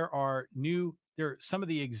 There are some of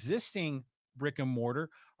the existing brick and mortar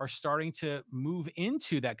are starting to move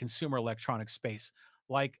into that consumer electronics space,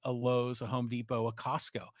 like a Lowe's, a Home Depot, a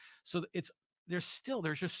Costco. So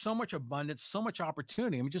there's just so much abundance, so much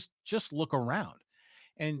opportunity. I mean, just look around,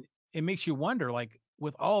 and it makes you wonder, like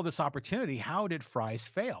with all this opportunity, how did Fry's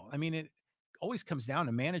fail? I mean, it always comes down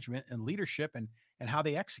to management and leadership and how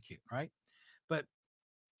they execute, right? But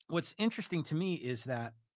what's interesting to me is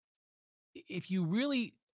that if you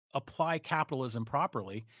really apply capitalism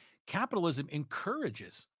properly, capitalism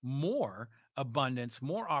encourages more abundance,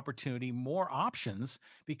 more opportunity, more options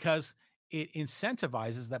because it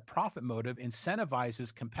incentivizes that profit motive,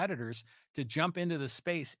 incentivizes competitors to jump into the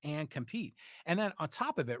space and compete. And then on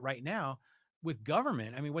top of it, right now, with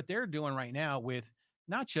government, I mean, what they're doing right now with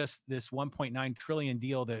not just this 1.9 trillion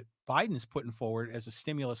deal that Biden's putting forward as a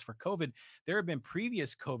stimulus for COVID, there have been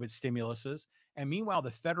previous COVID stimuluses. And meanwhile,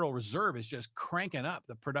 the Federal Reserve is just cranking up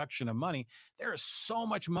the production of money. There is so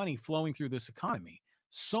much money flowing through this economy.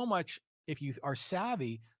 So much, if you are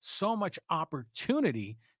savvy, so much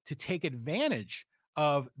opportunity to take advantage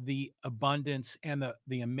of the abundance and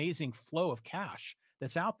the amazing flow of cash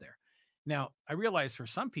that's out there. Now, I realize for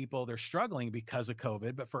some people they're struggling because of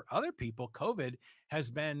COVID, but for other people, COVID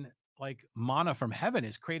has been like manna from heaven,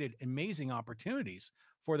 has created amazing opportunities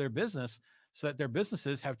for their business so that their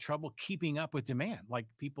businesses have trouble keeping up with demand. Like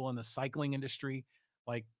people in the cycling industry,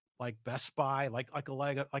 like like Best Buy, like a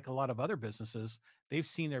lot of other businesses, they've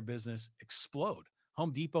seen their business explode.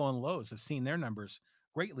 Home Depot and Lowe's have seen their numbers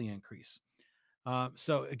greatly increase.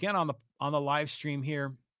 So again, on the live stream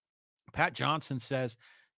here, Pat Johnson says,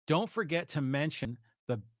 don't forget to mention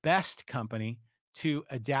the best company to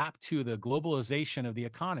adapt to the globalization of the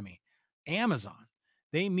economy, Amazon.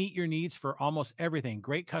 They meet your needs for almost everything.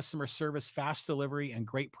 Great customer service, fast delivery, and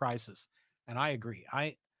great prices. And I agree.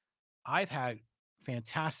 I've had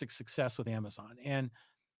fantastic success with Amazon. And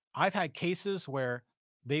I've had cases where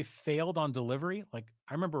they failed on delivery. Like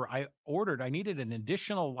I remember I needed an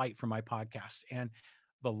additional light for my podcast, and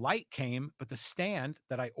the light came, but the stand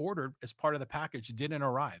that I ordered as part of the package didn't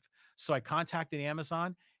arrive. So I contacted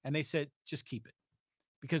Amazon and they said, just keep it,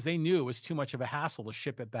 because they knew it was too much of a hassle to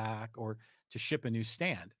ship it back or to ship a new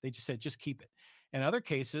stand. They just said, just keep it. In other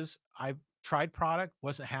cases, I tried product,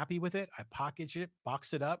 wasn't happy with it. I packaged it,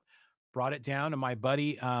 boxed it up, brought it down to my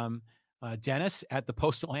buddy, Dennis at the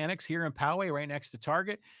Postal Annex here in Poway, right next to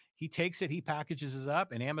Target. He takes it, he packages it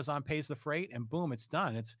up, and Amazon pays the freight, and boom, it's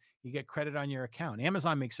done. You get credit on your account.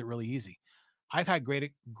 Amazon makes it really easy. I've had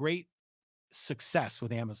great success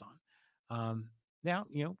with Amazon. Um, Now,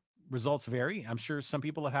 results vary. I'm sure some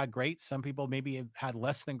people have had great, some people maybe have had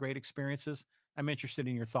less than great experiences. I'm interested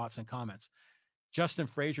in your thoughts and comments. Justin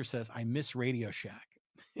Frazier says, I miss Radio Shack.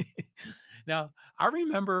 Now, I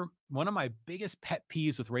remember one of my biggest pet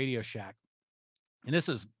peeves with Radio Shack, and this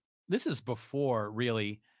is before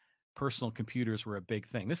really personal computers were a big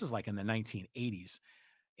thing. This is like in the 1980s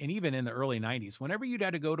and even in the early 90s. Whenever you'd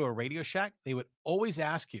had to go to a Radio Shack, they would always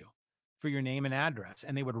ask you for your name and address,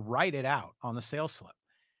 and they would write it out on the sales slip.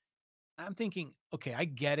 I'm thinking, okay, I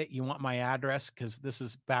get it. You want my address because this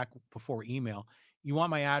is back before email. You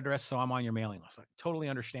want my address, so I'm on your mailing list. I totally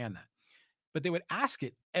understand that. But they would ask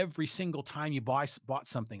it every single time you bought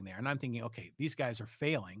something there. And I'm thinking, okay, these guys are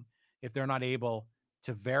failing if they're not able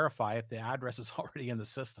to verify if the address is already in the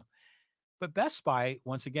system. But Best Buy,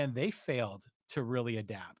 once again, they failed to really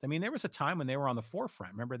adapt. I mean, there was a time when they were on the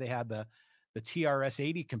forefront. Remember, they had the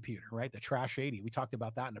TRS-80 computer, right? The Trash 80. We talked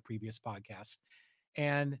about that in a previous podcast.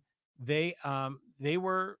 And they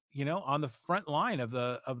were, on the front line of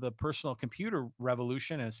the personal computer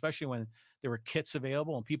revolution, and especially when there were kits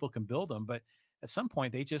available and people can build them. But at some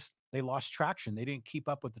point they lost traction. They didn't keep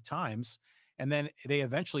up with the times. And then they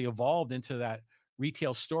eventually evolved into that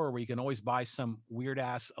retail store where you can always buy some weird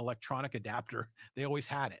ass electronic adapter. They always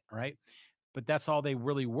had it, right? But that's all they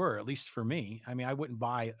really were, at least for me. I mean, I wouldn't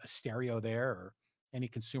buy a stereo there or any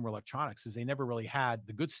consumer electronics because they never really had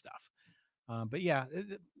the good stuff. But yeah,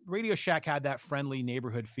 Radio Shack had that friendly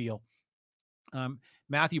neighborhood feel.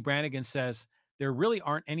 Matthew Brannigan says there really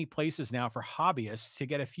aren't any places now for hobbyists to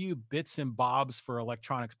get a few bits and bobs for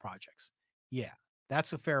electronics projects. Yeah,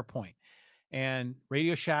 that's a fair point. And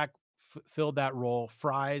Radio Shack filled that role.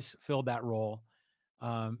 Fry's filled that role.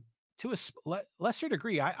 Um, to a lesser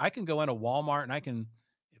degree, I can go into Walmart and I can,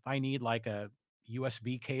 if I need like a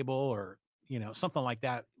USB cable or something like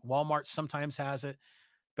that. Walmart sometimes has it.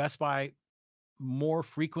 Best Buy more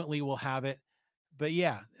frequently will have it. But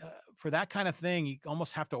yeah, for that kind of thing, you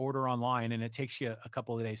almost have to order online and it takes you a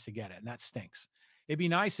couple of days to get it. And that stinks. It'd be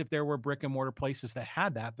nice if there were brick and mortar places that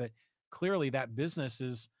had that, but clearly that business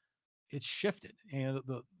it's shifted. And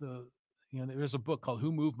there's a book called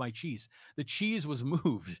Who Moved My Cheese? The cheese was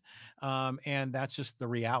moved. And that's just the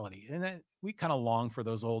reality. And then we kind of long for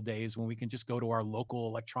those old days when we can just go to our local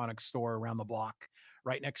electronics store around the block,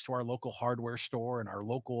 right next to our local hardware store and our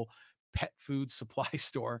local pet food supply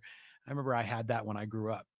store. I remember I had that when I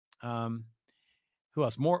grew up. Um, who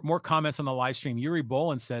else? More comments on the live stream. Yuri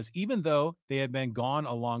Bolin says, even though they had been gone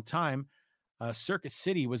a long time, Circuit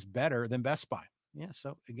City was better than Best Buy. Yeah.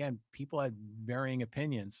 So again, people had varying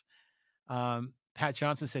opinions. Pat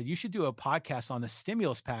Johnson said, you should do a podcast on the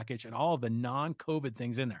stimulus package and all of the non-COVID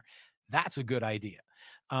things in there. That's a good idea.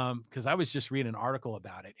 Because I was just reading an article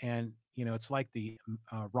about it. And, it's like the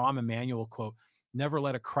Rahm Emanuel quote, never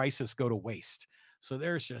let a crisis go to waste. So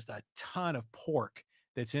there's just a ton of pork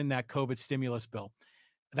that's in that COVID stimulus bill.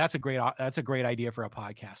 That's a great idea for a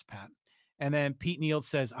podcast, Pat. And then Pete Neal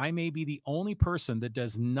says, I may be the only person that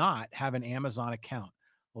does not have an Amazon account.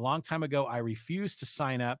 A long time ago, I refused to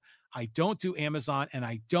sign up. I don't do Amazon and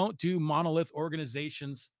I don't do monolith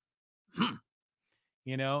organizations.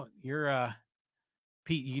 You're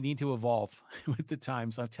Pete, you need to evolve with the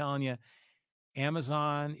times. I'm telling you,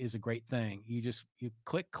 Amazon is a great thing. You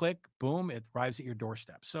click, boom, it arrives at your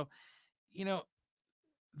doorstep. So, you know,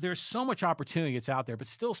 there's so much opportunity that's out there, but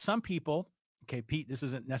still some people, okay, Pete, this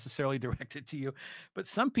isn't necessarily directed to you, but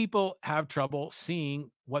some people have trouble seeing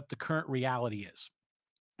what the current reality is.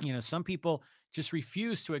 Some people just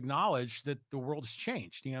refuse to acknowledge that the world has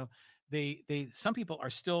changed. Some people are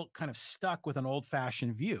still kind of stuck with an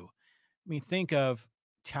old-fashioned view. I mean, think of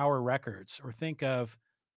Tower Records or think of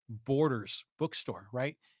Borders bookstore,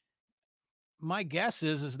 right? My guess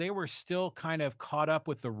is they were still kind of caught up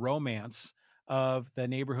with the romance of the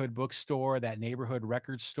neighborhood bookstore, that neighborhood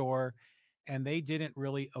record store, and they didn't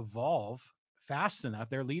really evolve fast enough.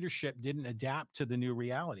 Their leadership didn't adapt to the new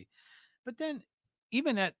reality. But then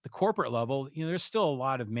even at the corporate level, there's still a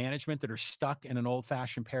lot of management that are stuck in an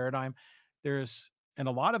old-fashioned paradigm. And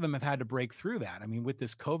a lot of them have had to break through that. I mean, with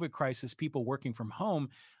this COVID crisis, people working from home,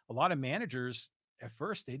 a lot of managers at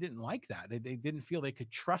first they didn't like that. They didn't feel they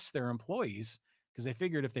could trust their employees because they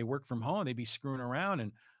figured if they worked from home, they'd be screwing around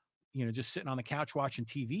and just sitting on the couch watching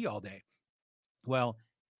TV all day. Well,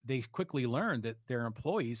 they quickly learned that their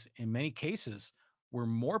employees, in many cases, were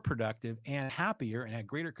more productive and happier and had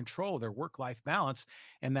greater control of their work-life balance,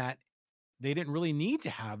 and that they didn't really need to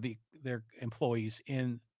have their employees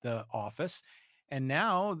in the office. And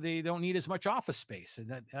now they don't need as much office space.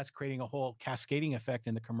 And that's creating a whole cascading effect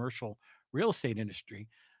in the commercial real estate industry.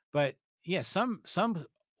 But yeah, some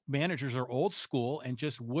managers are old school and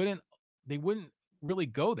just wouldn't really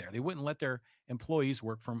go there. They wouldn't let their employees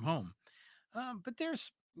work from home. But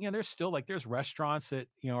there's still like there's restaurants that,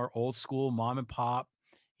 are old school mom and pop,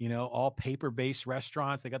 all paper based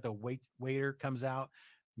restaurants. They got the waiter comes out,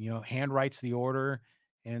 hand writes the order.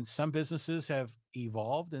 And some businesses have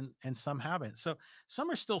evolved and some haven't. So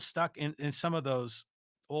some are still stuck in some of those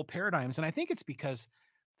old paradigms. And I think it's because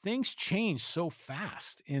things change so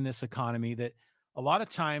fast in this economy that a lot of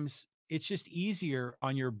times it's just easier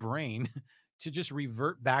on your brain to just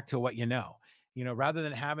revert back to what rather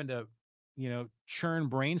than having to, churn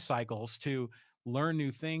brain cycles to learn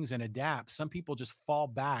new things and adapt. Some people just fall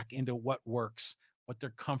back into what works, what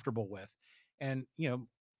they're comfortable with. And,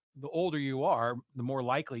 the older you are, the more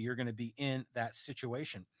likely you're going to be in that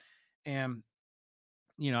situation. And,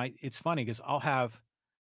 it's funny because I'll have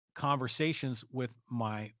conversations with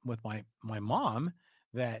my mom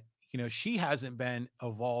that she hasn't been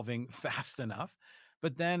evolving fast enough,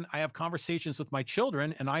 but then I have conversations with my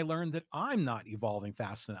children and I learn that I'm not evolving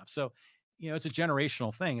fast enough. So it's a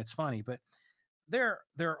generational thing. It's funny, but there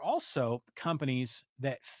are also companies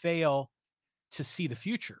that fail to see the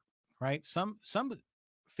future, right? Some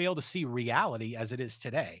fail to see reality as it is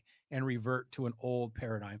today and revert to an old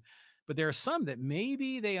paradigm. But there are some that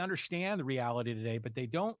maybe they understand the reality today, but they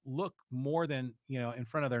don't look more than, in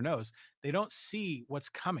front of their nose. They don't see what's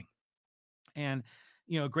coming. And,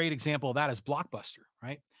 a great example of that is Blockbuster,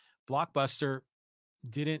 right? Blockbuster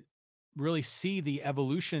didn't really see the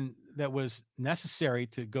evolution that was necessary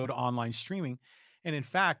to go to online streaming. And in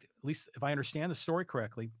fact, at least if I understand the story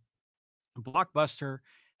correctly, Blockbuster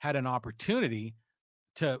had an opportunity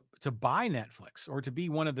to buy Netflix or to be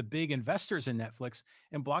one of the big investors in Netflix,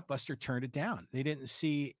 and Blockbuster turned it down. They didn't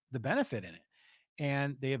see the benefit in it,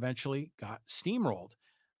 and they eventually got steamrolled.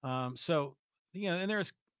 So and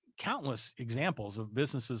there's countless examples of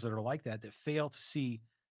businesses that are like that that fail to see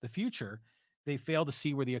the future. They fail to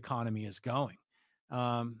see where the economy is going.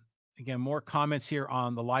 Um, Again, more comments here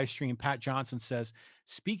on the live stream. Pat Johnson says,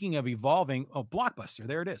 speaking of evolving, oh, Blockbuster,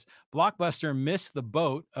 there it is. Blockbuster missed the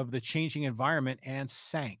boat of the changing environment and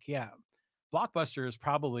sank. Yeah. Blockbuster is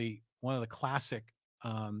probably one of the classic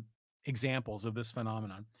examples of this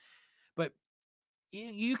phenomenon. But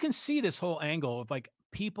you can see this whole angle of like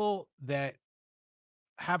people that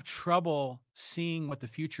have trouble seeing what the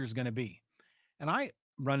future is going to be. And I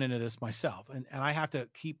run into this myself, and I have to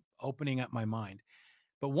keep opening up my mind.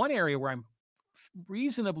 But one area where I'm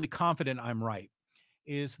reasonably confident I'm right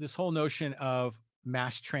is this whole notion of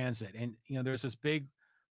mass transit. And, there's this big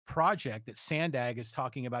project that Sandag is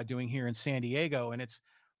talking about doing here in San Diego, and it's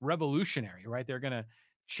revolutionary, right? They're going to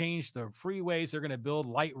change the freeways, they're going to build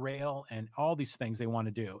light rail and all these things they want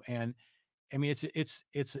to do. And I mean, it's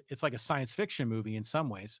like a science fiction movie in some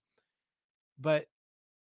ways, but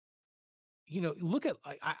look at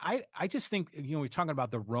I just think we're talking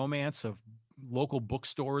about the romance of local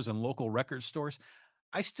bookstores and local record stores.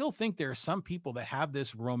 I still think there are some people that have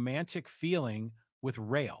this romantic feeling with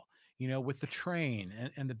rail, with the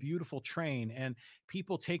train and the beautiful train and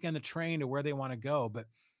people taking the train to where they want to go. But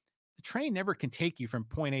the train never can take you from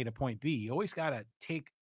point A to point B. You always got to take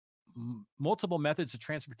multiple methods of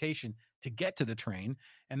transportation to get to the train.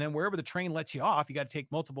 And then wherever the train lets you off, you got to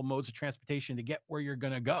take multiple modes of transportation to get where you're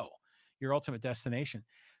going to go, your ultimate destination.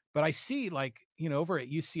 But I see like, over at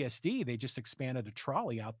UCSD, they just expanded a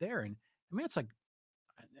trolley out there. And I mean, it's like,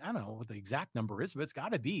 I don't know what the exact number is, but it's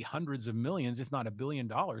got to be hundreds of millions, if not $1 billion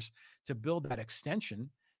to build that extension,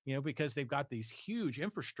 because they've got these huge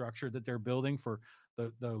infrastructure that they're building for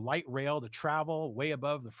the light rail to travel way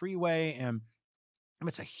above the freeway. And I mean,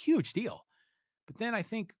 it's a huge deal. But then I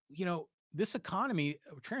think, this economy,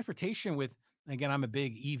 transportation with, again, I'm a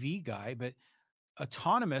big EV guy, but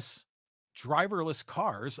autonomous driverless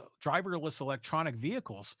cars, driverless electronic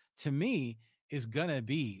vehicles, to me, is going to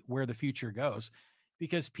be where the future goes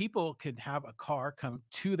because people could have a car come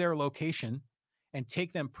to their location and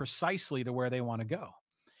take them precisely to where they want to go.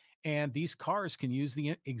 And these cars can use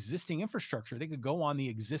the existing infrastructure. They could go on the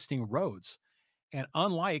existing roads. And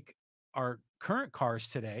unlike our current cars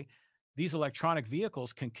today, these electronic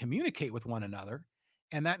vehicles can communicate with one another.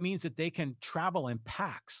 And that means that they can travel in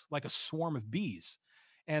packs like a swarm of bees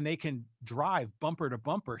and they can drive bumper to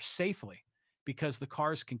bumper safely because the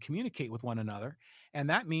cars can communicate with one another. And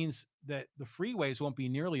that means that the freeways won't be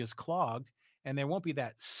nearly as clogged and there won't be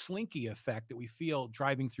that slinky effect that we feel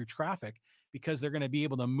driving through traffic because they're going to be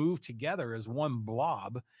able to move together as one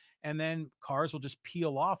blob. And then cars will just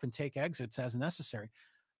peel off and take exits as necessary.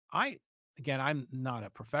 Again, I'm not a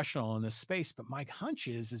professional in this space, but my hunch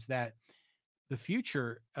is that the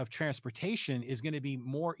future of transportation is going to be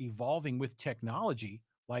more evolving with technology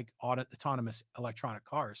like autonomous electronic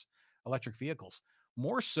cars, electric vehicles,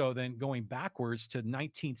 more so than going backwards to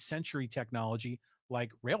 19th century technology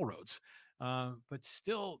like railroads. But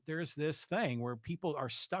still, there's this thing where people are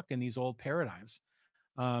stuck in these old paradigms.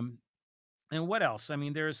 Um, and what else? I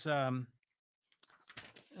mean, there's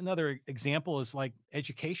another example is like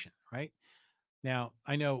education, right? Now,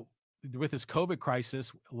 I know with this COVID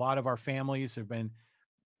crisis, a lot of our families have been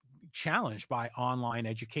challenged by online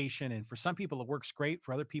education. And for some people, it works great.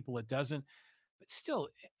 For other people, it doesn't. But still,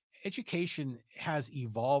 education has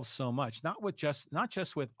evolved so much, not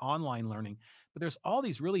just with online learning, but there's all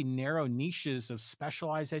these really narrow niches of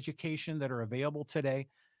specialized education that are available today.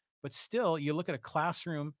 But still, you look at a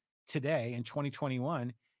classroom today in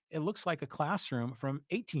 2021, it looks like a classroom from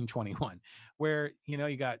 1821, where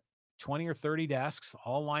you got 20 or 30 desks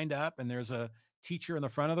all lined up, and there's a teacher in the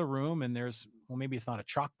front of the room, and there's, well, maybe it's not a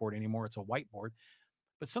chalkboard anymore, it's a whiteboard.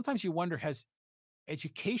 But sometimes you wonder, has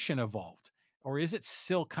education evolved, or is it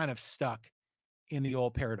still kind of stuck in the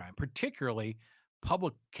old paradigm, particularly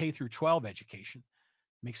public K through 12 education?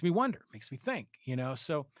 Makes me wonder, makes me think,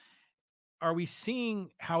 so are we seeing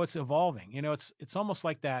how it's evolving? It's almost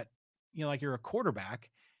like that, like you're a quarterback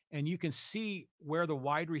and you can see where the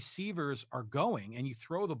wide receivers are going and you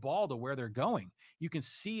throw the ball to where they're going. You can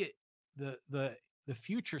see it, the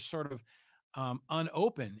future sort of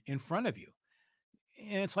unopen in front of you.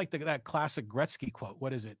 And it's like that classic Gretzky quote.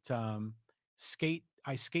 What is it?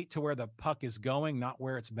 I skate to where the puck is going, not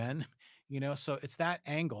where it's been. So it's that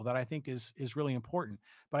angle that I think is really important.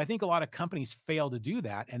 But I think a lot of companies fail to do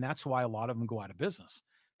that, and that's why a lot of them go out of business,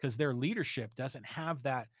 because their leadership doesn't have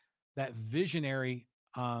that visionary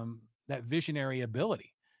that visionary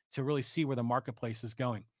ability to really see where the marketplace is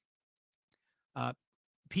going. Uh,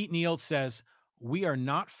 Pete Neal says, "We are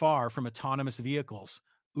not far from autonomous vehicles.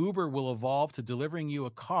 Uber will evolve to delivering you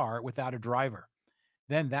a car without a driver.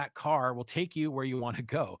 Then that car will take you where you want to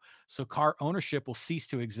go. So car ownership will cease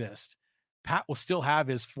to exist. Pat will still have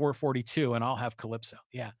his 442 and I'll have Calypso."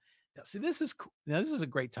 Yeah. See, this is a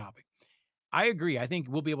great topic. I agree. I think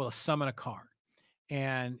we'll be able to summon a car.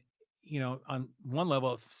 And, on one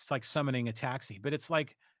level, it's like summoning a taxi, but it's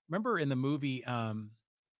like, remember in the movie, uh,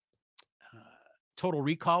 Total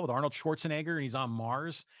Recall with Arnold Schwarzenegger, and he's on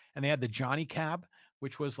Mars, and they had the Johnny Cab,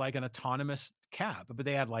 which was like an autonomous cab, but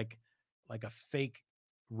they had like a fake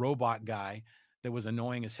robot guy that was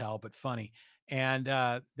annoying as hell but funny, and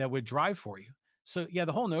that would drive for you. So yeah,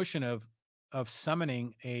 the whole notion of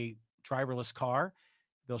summoning a driverless car,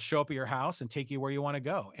 they'll show up at your house and take you where you want to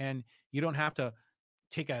go, and you don't have to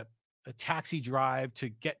take a taxi drive to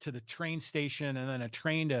get to the train station and then a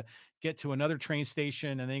train to get to another train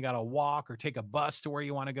station, and then you got to walk or take a bus to where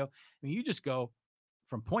you want to go. I mean, you just go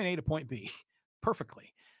from point A to point B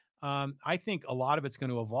perfectly. I think a lot of it's going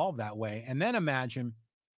to evolve that way. And then imagine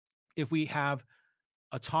if we have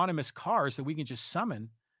autonomous cars that we can just summon,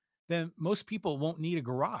 then most people won't need a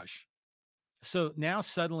garage. So now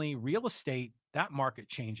suddenly real estate, that market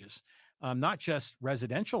changes. Not just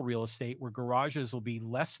residential real estate where garages will be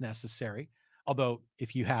less necessary. Although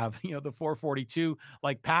if you have, the 442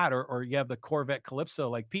 like Pat, or you have the Corvette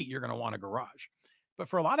Calypso like Pete, you're going to want a garage. But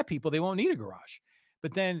for a lot of people, they won't need a garage.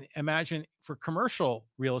 But then imagine for commercial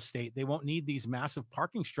real estate, they won't need these massive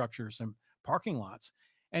parking structures and parking lots.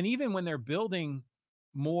 And even when they're building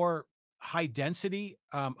more high density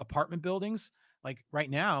apartment buildings, like right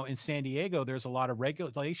now in San Diego, there's a lot of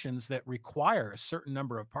regulations that require a certain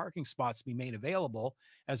number of parking spots to be made available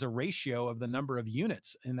as a ratio of the number of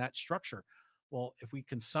units in that structure. Well, if we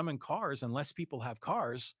can summon cars and less people have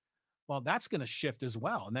cars, well, that's going to shift as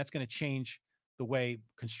well. And that's going to change the way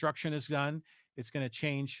construction is done. It's going to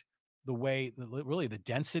change the way, really, the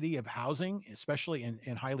density of housing, especially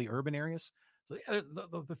in highly urban areas. So yeah,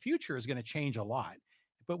 the future is going to change a lot,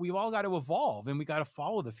 but we've all got to evolve and we got to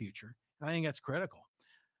follow the future. And I think that's critical.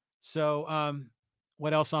 So,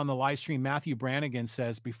 what else on the live stream? Matthew Brannigan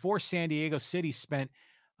says, before San Diego City spent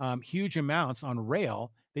huge amounts on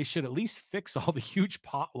rail, they should at least fix all the huge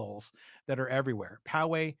potholes that are everywhere.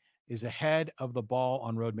 Poway is ahead of the ball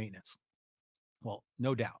on road maintenance. Well,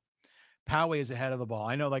 no doubt. Poway is ahead of the ball.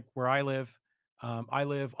 I know, like where I live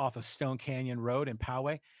off of Stone Canyon Road in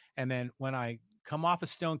Poway. And then when I come off of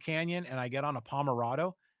Stone Canyon and I get on a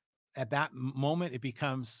Pomerado, at that moment, it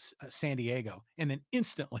becomes San Diego. And then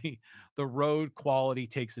instantly the road quality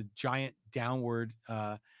takes a giant downward,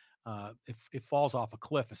 it falls off a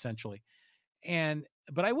cliff essentially.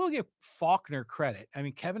 But I will give Faulkner credit. I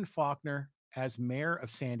mean, Kevin Faulkner, as mayor of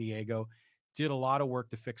San Diego, did a lot of work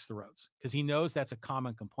to fix the roads because he knows that's a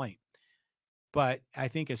common complaint. But I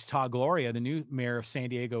think as Todd Gloria, the new mayor of San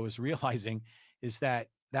Diego, is realizing is that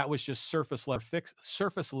that was just surface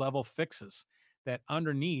level fixes that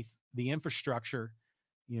underneath the infrastructure,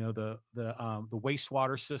 the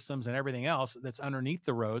wastewater systems and everything else that's underneath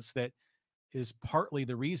the roads that is partly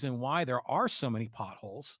the reason why there are so many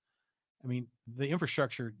potholes. I mean, the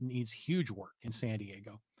infrastructure needs huge work in San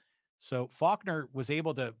Diego. So Faulkner was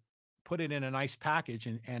able to put it in a nice package,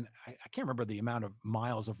 and I can't remember the amount of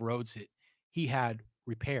miles of roads that he had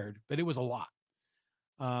repaired, but it was a lot.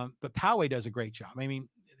 But Poway does a great job. I mean,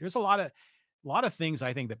 there's a lot of things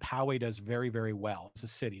I think that Poway does very, very well. It's a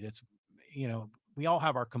city that's, we all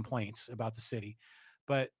have our complaints about the city,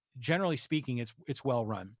 but generally speaking, it's well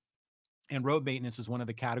run. And road maintenance is one of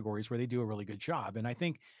the categories where they do a really good job. And I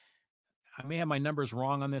think I may have my numbers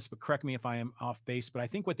wrong on this, but correct me if I am off base. But I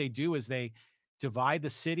think what they do is they divide the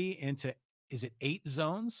city into, is it 8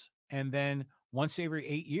 zones? And then once every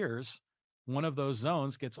 8 years, one of those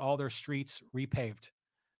zones gets all their streets repaved,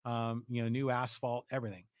 new asphalt,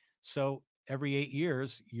 everything. So every 8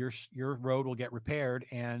 years, your road will get repaired,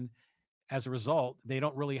 and as a result, they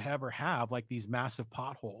don't really ever have like these massive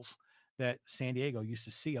potholes that San Diego used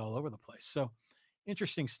to see all over the place. So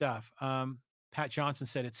interesting stuff. Pat Johnson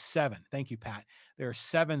said it's 7. Thank you, Pat. There are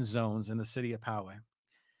 7 zones in the city of Poway.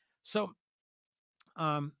 So,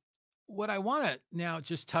 um, what I want to now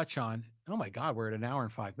just touch on, oh my God, we're at an hour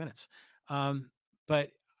and 5 minutes.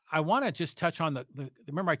 But I want to just touch on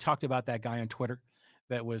remember I talked about that guy on Twitter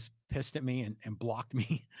that was pissed at me and blocked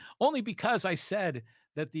me only because I said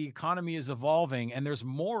that the economy is evolving and there's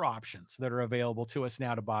more options that are available to us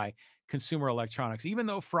now to buy consumer electronics. Even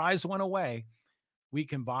though Fry's went away, we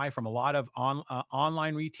can buy from a lot of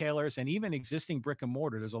online retailers and even existing brick and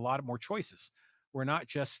mortar. There's a lot of more choices. We're not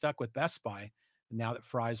just stuck with Best Buy now that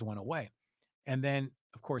Fry's went away. And then,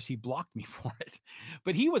 of course, he blocked me for it.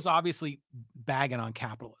 But he was obviously bagging on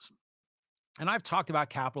capitalism. And I've talked about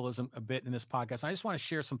capitalism a bit in this podcast. I just want to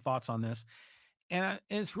share some thoughts on this. And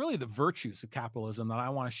it's really the virtues of capitalism that I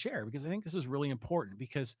want to share, because I think this is really important.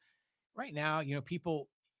 Because right now, people,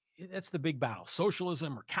 that's the big battle: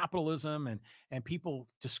 socialism or capitalism, and people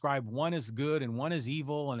describe one as good and one as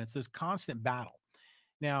evil, and it's this constant battle.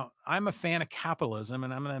 Now, I'm a fan of capitalism,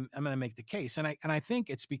 and I'm gonna make the case, and I think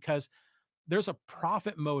it's because there's a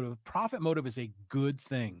profit motive. Profit motive is a good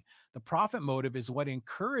thing. The profit motive is what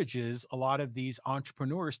encourages a lot of these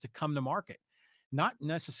entrepreneurs to come to market, not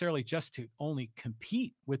necessarily just to only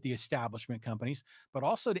compete with the establishment companies, but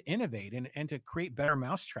also to innovate and to create better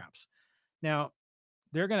mousetraps. Now,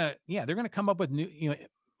 they're gonna come up with new,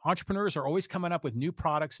 entrepreneurs are always coming up with new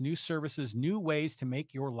products, new services, new ways to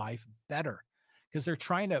make your life better, because they're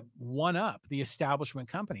trying to one up the establishment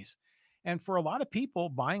companies. And for a lot of people,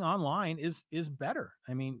 buying online is better.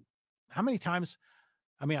 I mean, how many times,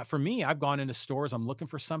 I mean, for me, I've gone into stores, I'm looking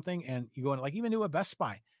for something, and you go in, like, even to a Best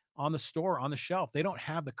Buy, on the store, on the shelf, they don't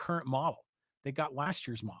have the current model. They got last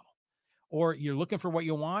year's model. Or you're looking for what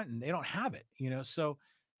you want and they don't have it. So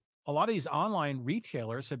a lot of these online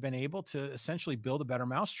retailers have been able to essentially build a better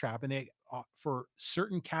mousetrap, and they, for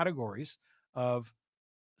certain categories of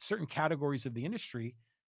the industry,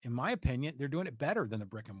 in my opinion, they're doing it better than the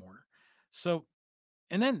brick and mortar. So,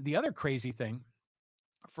 and then the other crazy thing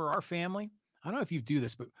for our family, I don't know if you do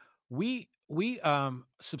this, but we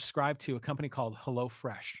subscribe to a company called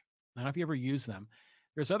HelloFresh. I don't know if you ever use them.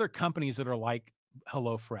 There's other companies that are like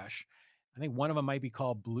HelloFresh. I think one of them might be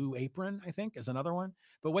called Blue Apron, I think, is another one.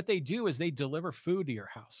 But what they do is they deliver food to your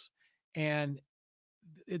house. And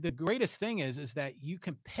the greatest thing is that you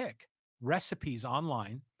can pick recipes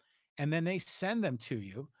online, and then they send them to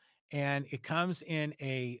you, and it comes in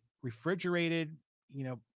a refrigerated,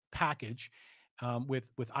 package,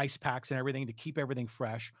 with ice packs and everything to keep everything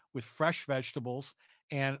fresh, with fresh vegetables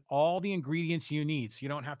and all the ingredients you need. So you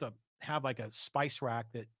don't have to have like a spice rack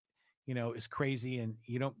that, is crazy. And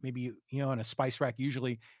you don't, maybe, in a spice rack,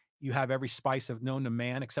 usually you have every spice of known to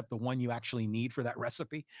man except the one you actually need for that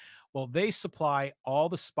recipe. Well, they supply all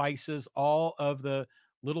the spices, all of the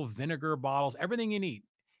little vinegar bottles, everything you need,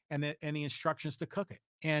 and the instructions to cook it.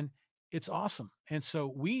 And it's awesome. And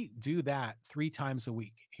so we do that 3 times a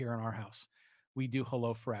week here in our house. We do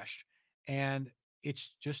HelloFresh, and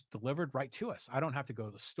it's just delivered right to us. I don't have to go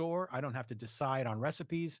to the store. I don't have to decide on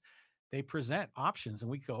recipes. They present options,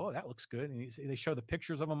 and we go, "Oh, that looks good." And they show the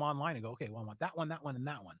pictures of them online and go, "Okay, well, I want that one, and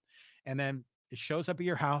that one." And then it shows up at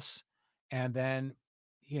your house. And then,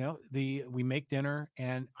 we make dinner,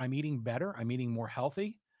 and I'm eating better. I'm eating more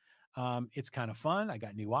healthy. It's kind of fun. I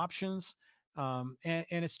got new options. And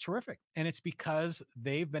it's terrific. And it's because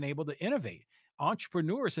they've been able to innovate.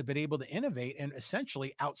 Entrepreneurs have been able to innovate and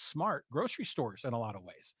essentially outsmart grocery stores in a lot of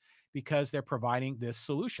ways, because they're providing this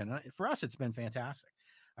solution. And for us, it's been fantastic.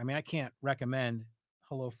 I mean, I can't recommend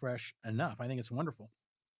HelloFresh enough. I think it's wonderful.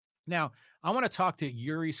 Now, I want to talk to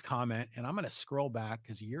Yuri's comment, and I'm going to scroll back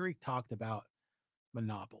because Yuri talked about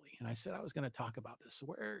monopoly, and I said I was going to talk about this. So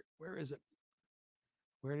where is it?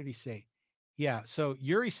 Where did he say? Yeah. So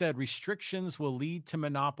Yuri said restrictions will lead to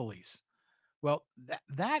monopolies. Well,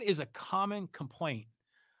 that is a common complaint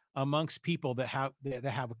amongst people that have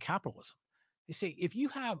a capitalism. They say if you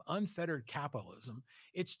have unfettered capitalism,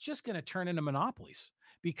 it's just going to turn into monopolies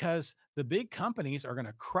because the big companies are going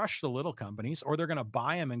to crush the little companies or they're going to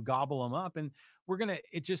buy them and gobble them up. And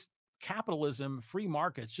it just, capitalism, free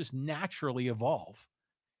markets just naturally evolve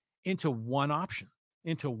into one option,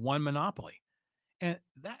 into one monopoly. And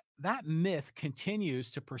that myth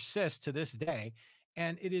continues to persist to this day,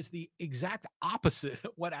 and it is the exact opposite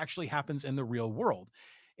of what actually happens in the real world.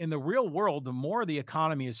 In the real world, the more the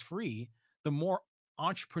economy is free, the more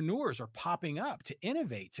entrepreneurs are popping up to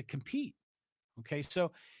innovate, to compete. Okay,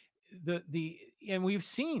 so the and we've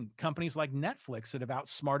seen companies like Netflix that have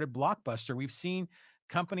outsmarted Blockbuster. We've seen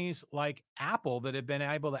companies like Apple that have been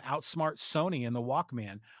able to outsmart Sony in the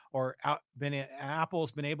Walkman, or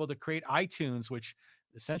Apple's been able to create iTunes, which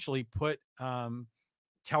essentially put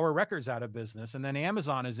Tower Records out of business, and then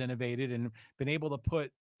Amazon has innovated and been able to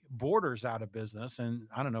put Borders out of business, and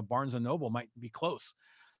I don't know, Barnes and Noble might be close.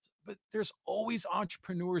 But there's always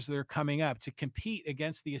entrepreneurs that are coming up to compete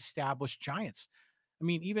against the established giants. I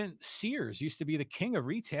mean, even Sears used to be the king of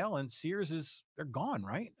retail, and they're gone,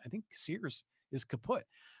 right? I think Sears is kaput.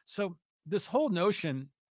 So this whole notion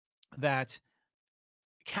that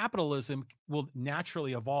capitalism will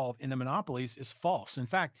naturally evolve into monopolies is false. In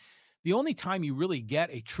fact, the only time you really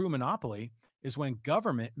get a true monopoly is when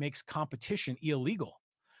government makes competition illegal.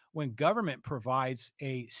 When government provides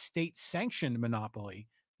a state sanctioned monopoly,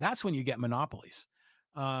 that's when you get monopolies.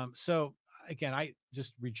 So again, I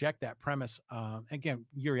just reject that premise. Again,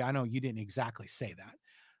 Yuri, I know you didn't exactly say that,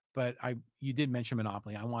 but you did mention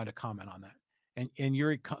monopoly. I wanted to comment on that. And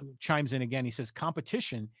Yuri chimes in again. He says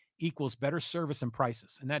competition equals better service and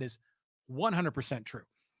prices, and that is 100% true.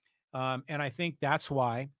 And I think that's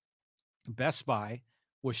why Best Buy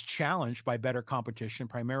was challenged by better competition,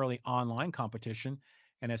 primarily online competition.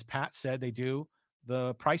 And as Pat said, they do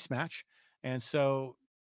the price match. And so,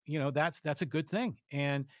 that's a good thing.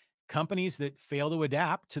 And companies that fail to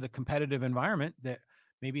adapt to the competitive environment, that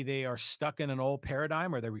maybe they are stuck in an old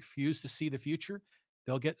paradigm or they refuse to see the future,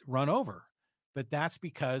 they'll get run over. But that's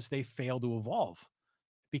because they fail to evolve.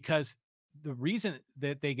 Because the reason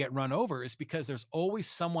that they get run over is because there's always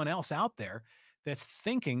someone else out there that's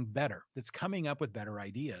thinking better, that's coming up with better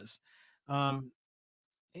ideas. Um,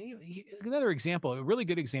 Another example, a really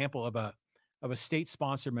good example of a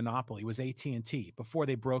state-sponsored monopoly was AT&T before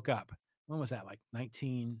they broke up. When was that? Like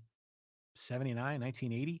 1979,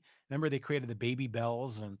 1980? Remember they created the baby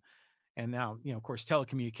bells, and now, of course,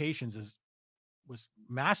 telecommunications was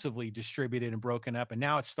massively distributed and broken up, and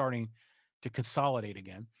now it's starting to consolidate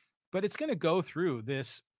again. But it's going to go through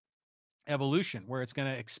this evolution where it's going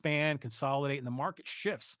to expand, consolidate, and the market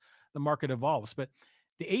shifts, the market evolves. But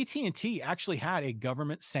the AT&T actually had a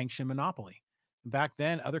government sanctioned monopoly. Back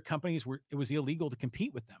then, other companies it was illegal to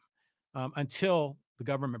compete with them until the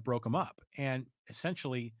government broke them up and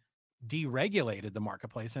essentially deregulated the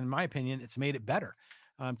marketplace. And in my opinion, it's made it better.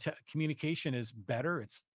 Communication is better,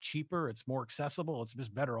 it's cheaper, it's more accessible, it's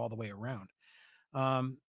just better all the way around.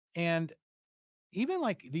 And even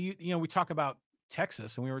like we talk about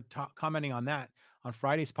Texas, and we were commenting on that on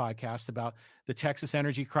Friday's podcast about the Texas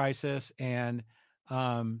energy crisis and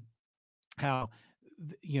how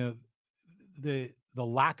the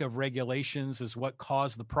lack of regulations is what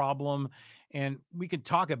caused the problem. And we could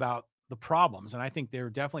talk about the problems, and I think there are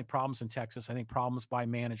definitely problems in Texas. I think problems by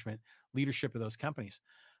management, leadership of those companies,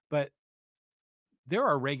 but there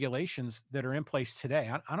are regulations that are in place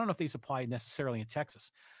today. I don't know if these apply necessarily in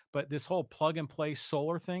Texas, but this whole plug and play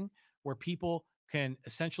solar thing where people can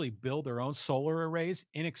essentially build their own solar arrays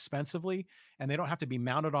inexpensively, and they don't have to be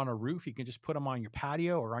mounted on a roof. You can just put them on your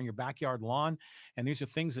patio or on your backyard lawn. And these are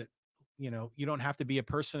things that, you don't have to be a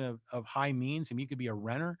person of high means. I mean, you could be a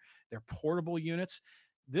renter. They're portable units.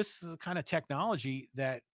 This is the kind of technology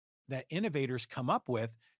that innovators come up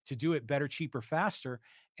with to do it better, cheaper, faster.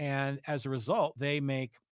 And as a result, they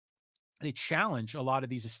challenge a lot of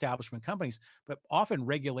these establishment companies, but often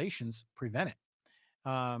regulations prevent it.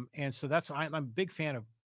 And so that's why I'm a big fan of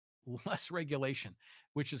less regulation,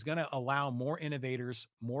 which is going to allow more innovators,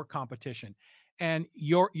 more competition. And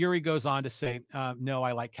Yuri goes on to say, no,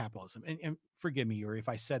 I like capitalism. And forgive me, Yuri, if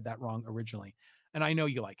I said that wrong originally. And I know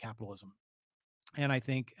you like capitalism. And I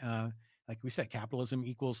think, like we said, capitalism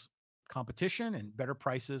equals competition and better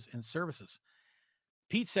prices and services.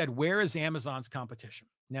 Pete said, where is Amazon's competition?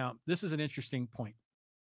 Now, this is an interesting point.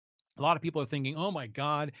 A lot of people are thinking, oh my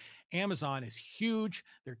God, Amazon is huge.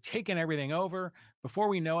 They're taking everything over. Before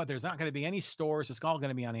we know it, there's not going to be any stores. It's all going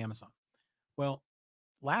to be on Amazon. Well,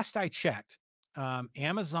 last I checked,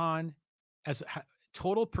 Amazon as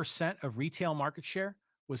total percent of retail market share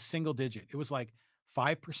was single digit. It was like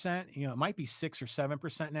 5%. It might be 6 or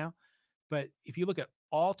 7% now. But if you look at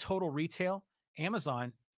all total retail,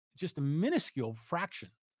 Amazon, just a minuscule fraction.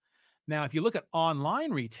 Now, if you look at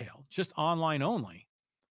online retail, just online only,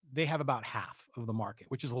 they have about half of the market,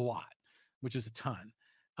 which is a lot, which is a ton.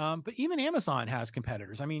 But even Amazon has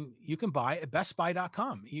competitors. I mean, you can buy at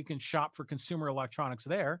bestbuy.com. You can shop for consumer electronics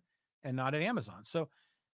there and not at Amazon. So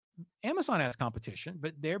Amazon has competition,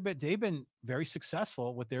 but they've been very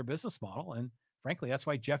successful with their business model. And frankly, that's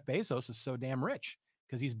why Jeff Bezos is so damn rich,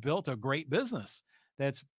 because he's built a great business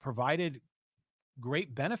that's provided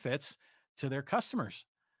great benefits to their customers.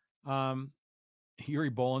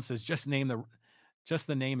 Yuri Bolin says, just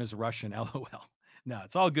the name is Russian. LOL. No,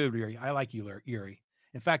 it's all good, Yuri. I like you, Yuri.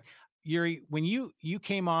 In fact, Yuri, when you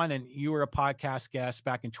came on and you were a podcast guest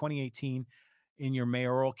back in 2018 in your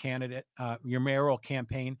mayoral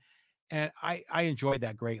campaign, and I enjoyed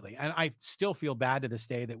that greatly. And I still feel bad to this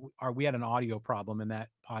day that we had an audio problem in that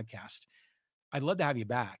podcast. I'd love to have you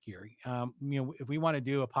back, Yuri. If we want to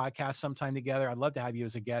do a podcast sometime together, I'd love to have you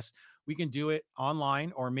as a guest. We can do it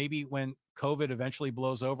online, or maybe when COVID eventually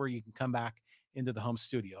blows over, you can come back into the home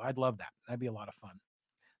studio. I'd love that. That'd be a lot of fun.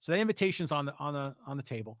 So the invitation's on the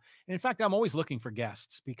table. And in fact, I'm always looking for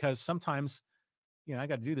guests, because sometimes, I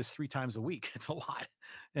got to do this 3 times a week. It's a lot.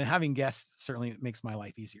 And having guests certainly makes my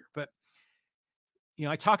life easier. But,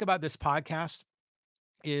 I talk about this podcast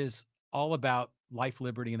is all about life,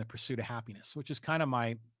 liberty, and the pursuit of happiness, which is kind of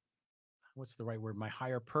what's the right word? My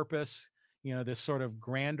higher purpose, this sort of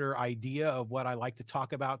grander idea of what I like to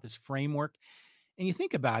talk about, this framework. And you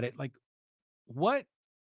think about it, like, what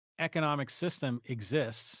economic system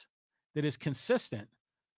exists that is consistent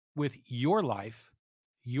with your life,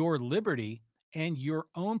 your liberty, and your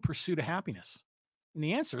own pursuit of happiness? And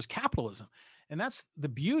the answer is capitalism. And that's the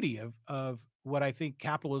beauty of what I think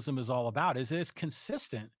capitalism is all about, is it's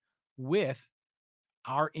consistent with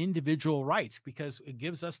our individual rights, because it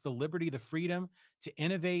gives us the liberty, the freedom to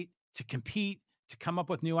innovate, to compete, to come up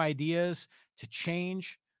with new ideas, to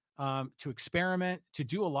change, to experiment, to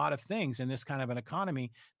do a lot of things in this kind of an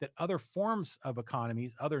economy that other forms of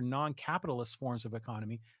economies, other non-capitalist forms of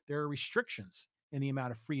economy, there are restrictions in the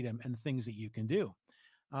amount of freedom and things that you can do.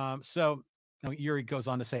 So Yuri goes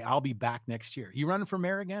on to say, I'll be back next year. You running for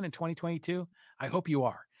mayor again in 2022? I hope you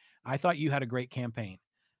are. I thought you had a great campaign.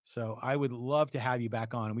 So I would love to have you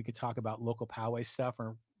back on, and we could talk about local Poway stuff,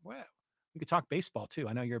 or we could talk baseball too.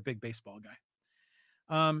 I know you're a big baseball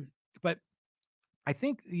guy. But I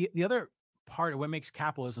think the other part of what makes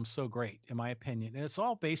capitalism so great, in my opinion, and it's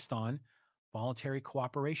all based on voluntary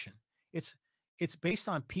cooperation. It's based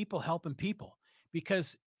on people helping people,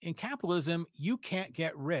 because in capitalism, you can't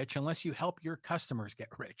get rich unless you help your customers get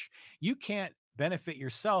rich. You can't benefit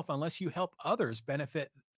yourself unless you help others benefit.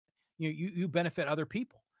 You benefit other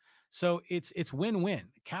people. So it's win-win.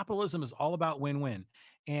 Capitalism is all about win-win.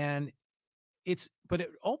 And but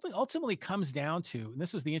it ultimately comes down to, and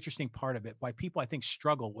this is the interesting part of it, why people I think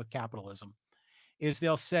struggle with capitalism, is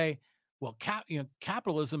they'll say, well,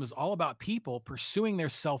 capitalism is all about people pursuing their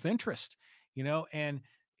self-interest, and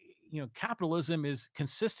capitalism is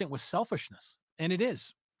consistent with selfishness. And it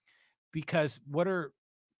is, because what are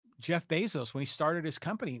Jeff Bezos, when he started his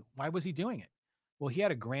company, why was he doing it? Well, he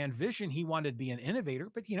had a grand vision. He wanted to be an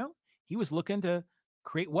innovator, but he was looking to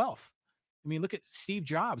create wealth. I mean, look at Steve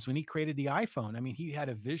Jobs when he created the iPhone. I mean, he had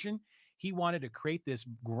a vision. He wanted to create this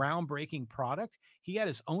groundbreaking product. He had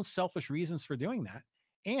his own selfish reasons for doing that.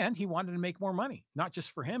 And he wanted to make more money, not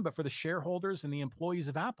just for him, but for the shareholders and the employees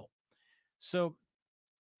of Apple. So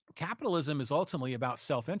capitalism is ultimately about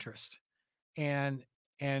self-interest. And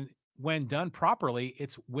when done properly,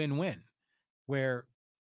 it's win-win, where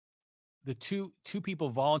the two people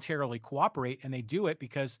voluntarily cooperate, and they do it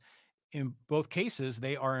because in both cases,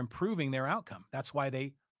 they are improving their outcome. That's why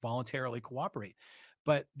they voluntarily cooperate.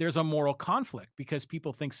 But there's a moral conflict, because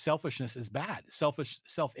people think selfishness is bad.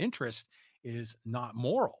 Self-interest is not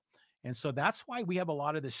moral. And so that's why we have a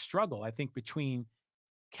lot of this struggle, I think, between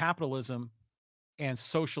capitalism and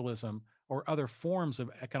socialism or other forms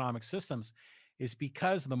of economic systems, is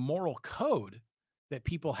because the moral code that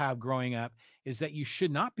people have growing up is that you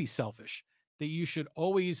should not be selfish, that you should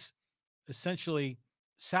always essentially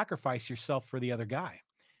sacrifice yourself for the other guy.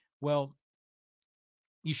 Well,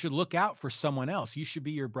 you should look out for someone else. You should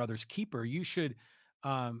be your brother's keeper. You should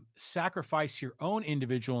sacrifice your own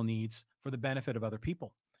individual needs for the benefit of other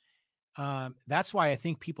people. That's why I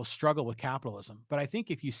think people struggle with capitalism. But I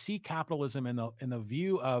think if you see capitalism in the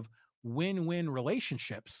view of win-win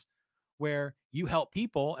relationships, where you help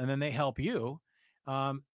people and then they help you,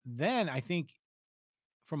 then I think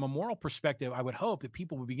from a moral perspective, I would hope that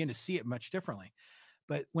people would begin to see it much differently.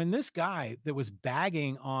 But when this guy that was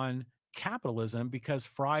bagging on capitalism because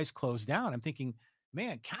Fry's closed down, I'm thinking,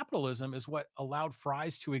 man, capitalism is what allowed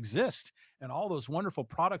Fry's to exist and all those wonderful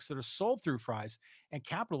products that are sold through Fry's. And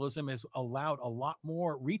capitalism has allowed a lot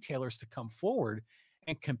more retailers to come forward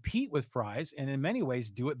and compete with Fry's and in many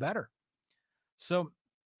ways do it better. So,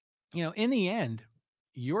 in the end,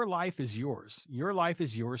 your life is yours. Your life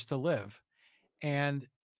is yours to live. And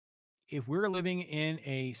if we're living in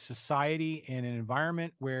a society in an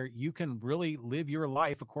environment where you can really live your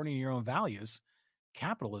life according to your own values,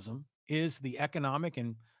 capitalism is the economic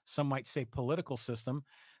and some might say political system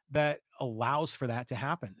that allows for that to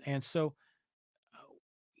happen. And so,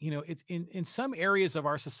 it's in some areas of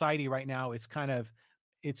our society right now, it's kind of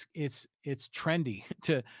it's trendy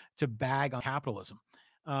to bag on capitalism,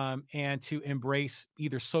 and to embrace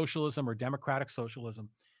either socialism or democratic socialism.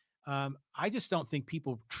 I just don't think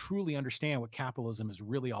people truly understand what capitalism is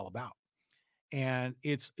really all about. And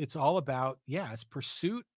it's all about, yeah, it's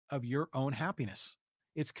pursuit of your own happiness.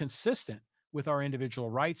 It's consistent with our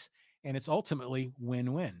individual rights, and it's ultimately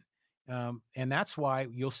win-win. And that's why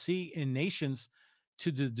you'll see in nations,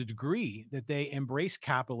 to the degree that they embrace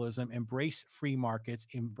capitalism, embrace free markets,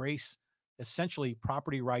 embrace essentially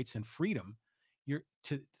property rights and freedom,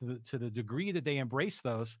 to the degree that they embrace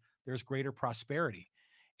those, there's greater prosperity.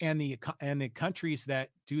 And the countries that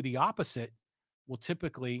do the opposite will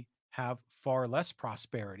typically have far less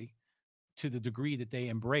prosperity, to the degree that they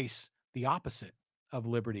embrace the opposite of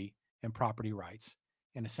liberty and property rights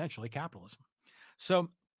and essentially capitalism. So,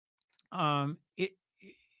 it,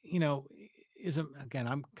 you know, isn't, again,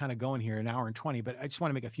 I'm kind of going here an hour and 20, but I just want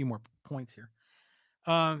to make a few more points here.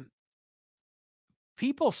 Um,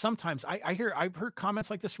 People sometimes, I've heard comments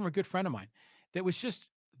like this from a good friend of mine that was just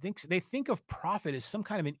thinks they think of profit as some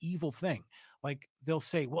kind of an evil thing. Like they'll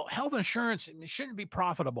say, well, health insurance shouldn't be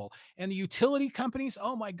profitable. And the utility companies,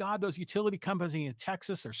 oh my God, those utility companies in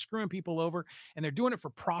Texas are screwing people over and they're doing it for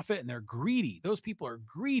profit and they're greedy. Those people are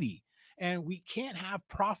greedy. And we can't have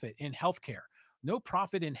profit in healthcare, no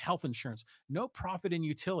profit in health insurance, no profit in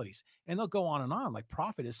utilities. And they'll go on and on like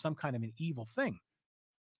profit is some kind of an evil thing.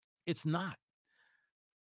 It's not.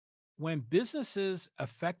 When businesses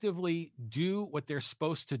effectively do what they're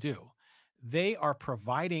supposed to do, they are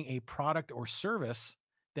providing a product or service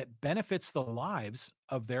that benefits the lives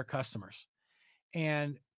of their customers.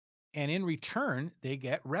 And in return, they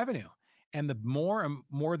get revenue. And the more and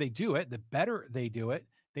more they do it, the better they do it.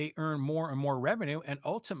 They earn more and more revenue, and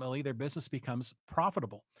ultimately their business becomes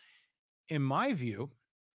profitable. In my view,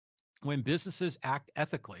 when businesses act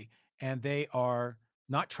ethically and they are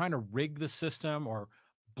not trying to rig the system or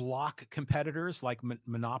block competitors like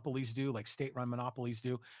monopolies do, like state-run monopolies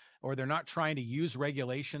do, or they're not trying to use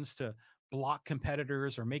regulations to block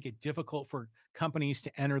competitors or make it difficult for companies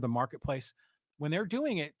to enter the marketplace. When they're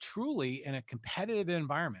doing it truly in a competitive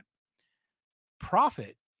environment,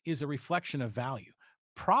 profit is a reflection of value.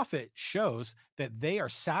 Profit shows that they are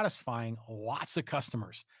satisfying lots of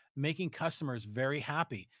customers, making customers very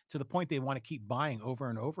happy to the point they want to keep buying over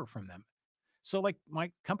and over from them. So, like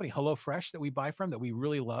my company, HelloFresh, that we buy from, that we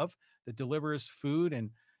really love, that delivers food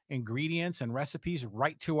and ingredients and recipes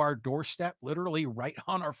right to our doorstep, literally right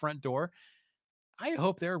on our front door. I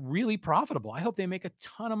hope they're really profitable. I hope they make a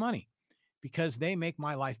ton of money because they make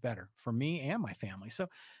my life better for me and my family. So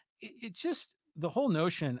it's just the whole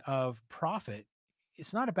notion of profit.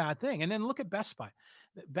 It's not a bad thing. And then look at Best Buy.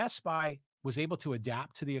 Best Buy was able to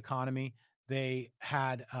adapt to the economy. They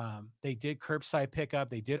did curbside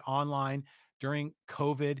pickup. They did online during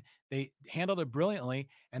COVID. They handled it brilliantly,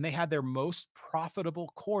 and they had their most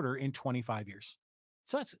profitable quarter in 25 years.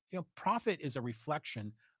 So that's, profit is a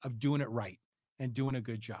reflection of doing it right and doing a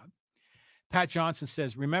good job. Pat Johnson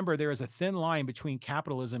says, remember, there is a thin line between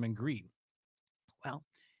capitalism and greed. Well,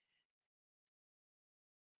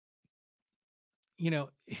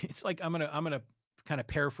 it's like I'm gonna kind of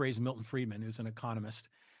paraphrase Milton Friedman, who's an economist,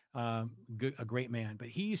 a great man. But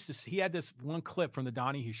he had this one clip from the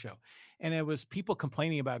Donahue show, and it was people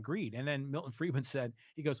complaining about greed. And then Milton Friedman said,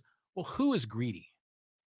 he goes, "Well, who is greedy?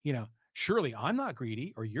 Surely I'm not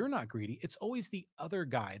greedy, or you're not greedy. It's always the other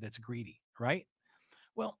guy that's greedy, right?"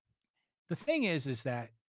 Well, the thing is that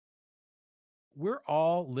we're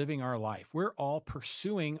all living our life. We're all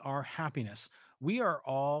pursuing our happiness. We are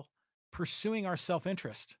all pursuing our self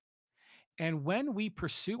interest. And when we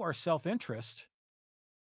pursue our self-interest,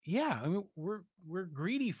 yeah, I mean, we're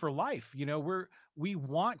greedy for life. We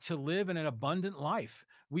want to live in an abundant life.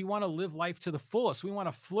 We want to live life to the fullest. We want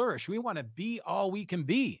to flourish. We want to be all we can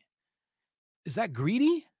be. Is that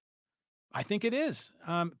greedy? I think it is.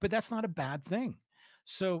 But that's not a bad thing.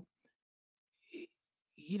 So, y-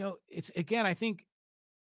 it's again, I think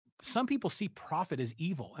some people see profit as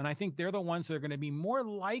evil, and I think they're the ones that are going to be more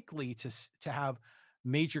likely to have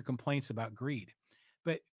major complaints about greed.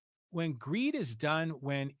 But when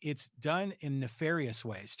it's done in nefarious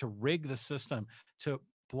ways to rig the system, to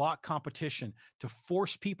block competition, to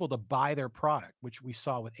force people to buy their product, which we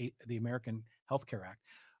saw with the American Healthcare Act,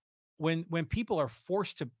 when people are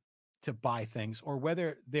forced to buy things, or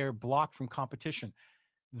whether they're blocked from competition,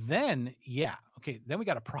 then yeah, okay, then we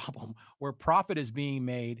got a problem where profit is being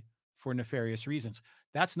made for nefarious reasons.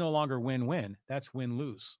 That's no longer win-win, that's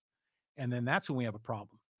win-lose. And then that's when we have a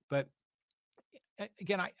problem. But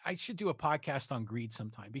again, I should do a podcast on greed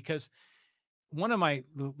sometime, because one of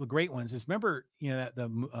the great ones is, remember, the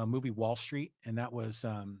movie Wall Street, and that was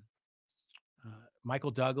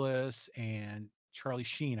Michael Douglas and Charlie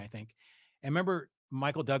Sheen, I think. And remember,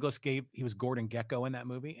 Michael Douglas he was Gordon Gekko in that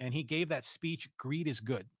movie, and he gave that speech, "Greed is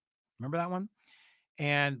good." Remember that one?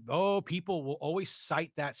 And people will always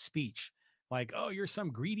cite that speech, like, "Oh, you're some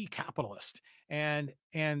greedy capitalist," and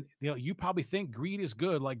you probably think greed is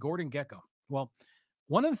good, like Gordon Gekko. Well,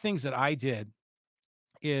 one of the things that I did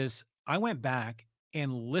is I went back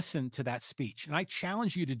and listened to that speech, and I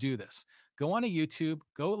challenge you to do this. Go on to YouTube,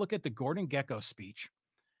 go look at the Gordon Gekko speech,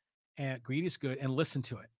 and "Greed is good," and listen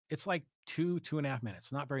to it. It's like 2.5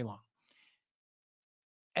 minutes, not very long.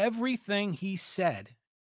 Everything he said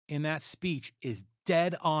in that speech is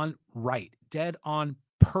dead on right, dead on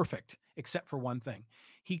perfect, except for one thing.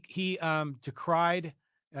 He decried,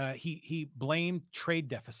 he blamed trade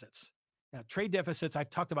deficits. Now, trade deficits, I've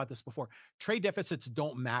talked about this before. Trade deficits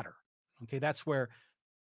don't matter. Okay, that's where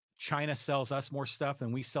China sells us more stuff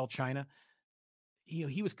than we sell China.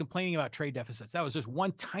 He was complaining about trade deficits. That was just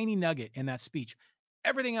one tiny nugget in that speech.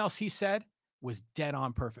 Everything else he said was dead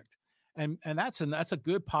on perfect. And that's a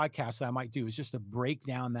good podcast that I might do, is just to break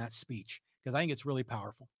down that speech, because I think it's really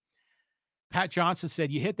powerful. Pat Johnson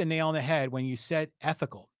said, "You hit the nail on the head when you said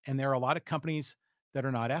ethical, and there are a lot of companies that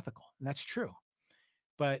are not ethical." And that's true.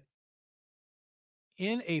 But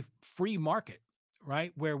in a free market,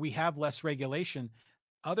 right, where we have less regulation,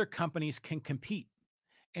 other companies can compete,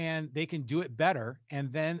 and they can do it better.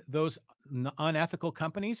 And then those unethical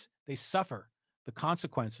companies, they suffer the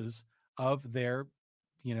consequences of their,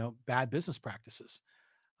 bad business practices.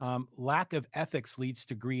 Lack of ethics leads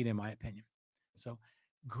to greed, in my opinion. So,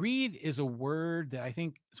 greed is a word that I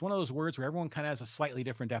think is one of those words where everyone kind of has a slightly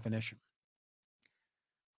different definition.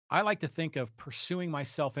 I like to think of pursuing my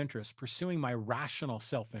self interest, pursuing my rational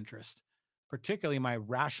self interest, particularly my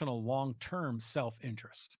rational long term self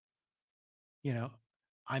interest. You know,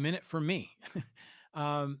 I'm in it for me.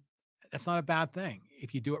 um, that's not a bad thing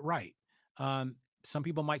if you do it right. Some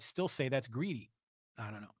people might still say that's greedy.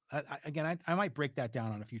 I don't know. I might break that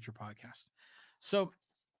down on a future podcast. So,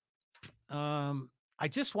 I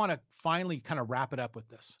just want to finally kind of wrap it up with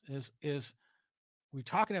this. Is we're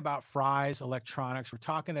talking about Fry's Electronics. We're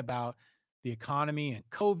talking about the economy and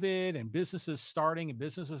COVID and businesses starting and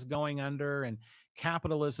businesses going under and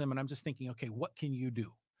capitalism. And I'm just thinking, okay, what can you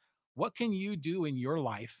do? What can you do in your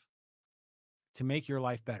life to make your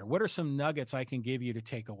life better? What are some nuggets I can give you to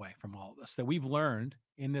take away from all of this that we've learned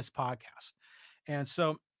in this podcast? And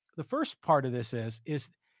so the first part of this is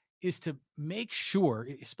to make sure,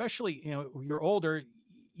 especially, you're older,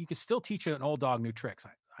 you can still teach an old dog new tricks.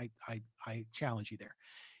 I challenge you there.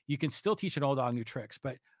 You can still teach an old dog new tricks,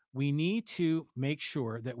 but we need to make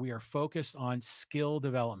sure that we are focused on skill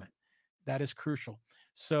development. That is crucial.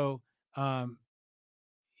 So,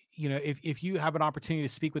 if you have an opportunity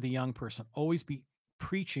to speak with a young person, always be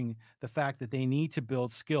preaching the fact that they need to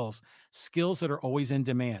build skills that are always in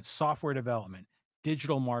demand: software development,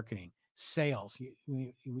 digital marketing, sales.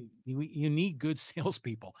 You need good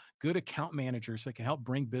salespeople, good account managers that can help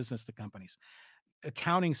bring business to companies.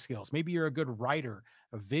 Accounting skills. Maybe you're a good writer,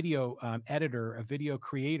 a video editor, a video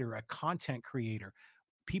creator, a content creator.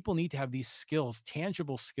 People need to have these skills,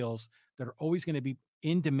 tangible skills that are always going to be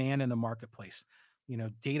in demand in the marketplace.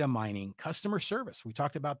 Data mining, customer service. We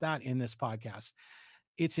talked about that in this podcast.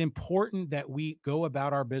 It's important that we go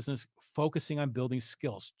about our business focusing on building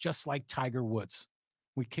skills, just like Tiger Woods.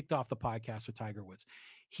 We kicked off the podcast with Tiger Woods.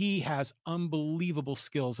 He has unbelievable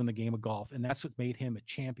skills in the game of golf, and that's what made him a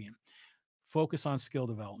champion. Focus on skill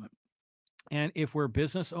development. And if we're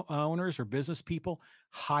business owners or business people,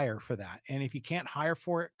 hire for that. And if you can't hire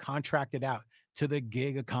for it, contract it out to the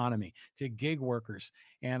gig economy, to gig workers.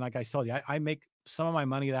 And like I told you, I make some of my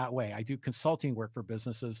money that way. I do consulting work for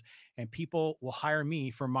businesses, and people will hire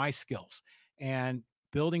me for my skills. And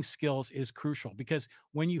building skills is crucial because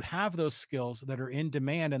when you have those skills that are in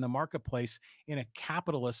demand in the marketplace, in a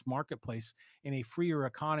capitalist marketplace, in a freer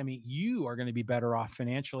economy, you are going to be better off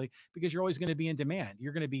financially because you're always going to be in demand.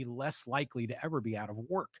 You're going to be less likely to ever be out of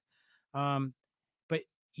work. Um, but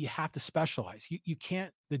you have to specialize. You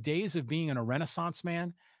can't, the days of being a renaissance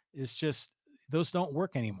man is just, those don't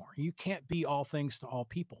work anymore. You can't be all things to all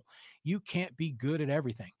people. You can't be good at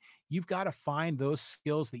everything. You've got to find those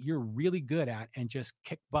skills that you're really good at and just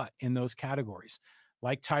kick butt in those categories,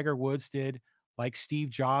 like Tiger Woods did, like Steve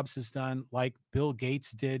Jobs has done, like Bill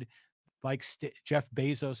Gates did, like Jeff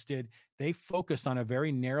Bezos did. They focused on a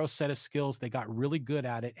very narrow set of skills. They got really good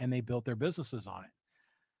at it and they built their businesses on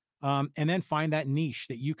it. And then find that niche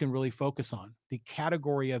that you can really focus on, the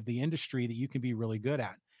category of the industry that you can be really good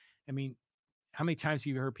at. I mean, how many times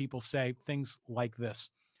have you heard people say things like this?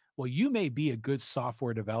 Well, you may be a good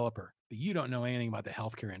software developer, but you don't know anything about the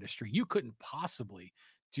healthcare industry. You couldn't possibly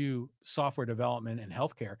do software development in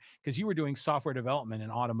healthcare because you were doing software development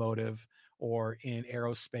in automotive or in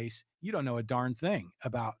aerospace. You don't know a darn thing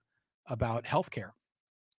about healthcare.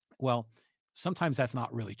 Well, sometimes that's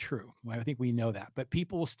not really true. Well, I think we know that, but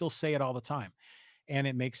people will still say it all the time. And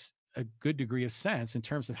it makes a good degree of sense in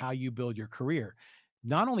terms of how you build your career.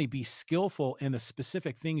 Not only be skillful in the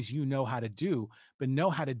specific things you know how to do, but know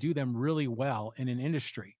how to do them really well in an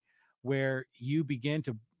industry where you begin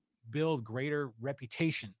to build greater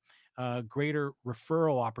reputation, greater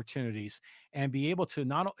referral opportunities, and be able to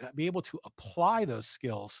be able to apply those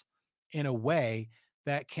skills in a way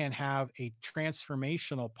that can have a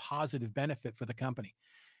transformational positive benefit for the company.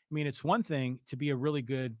 I mean, it's one thing to be a really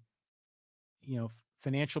good,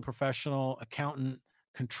 financial professional, accountant,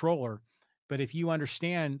 controller, but if you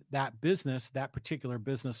understand that business, that particular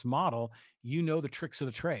business model, you know the tricks of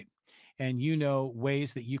the trade and you know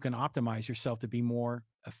ways that you can optimize yourself to be more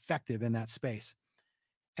effective in that space.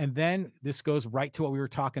 And then this goes right to what we were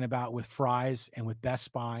talking about with Fry's and with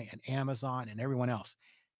Best Buy and Amazon and everyone else.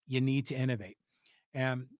 You need to innovate.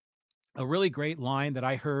 And a really great line that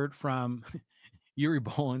I heard from Yuri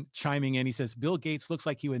Boland chiming in. He says, Bill Gates looks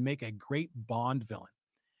like he would make a great Bond villain.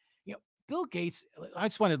 You know, Bill Gates, I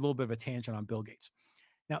just wanted a little bit of a tangent on Bill Gates.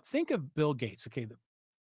 Now, think of Bill Gates, okay, the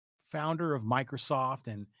founder of Microsoft,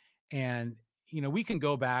 and we can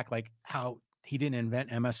go back like how he didn't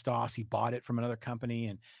invent MS-DOS, he bought it from another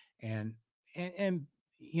company, and and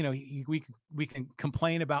we can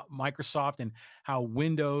complain about Microsoft and how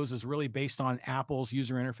Windows is really based on Apple's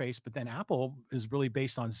user interface, but then Apple is really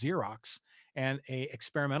based on Xerox and a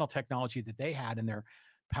experimental technology that they had in their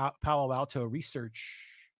Palo Alto research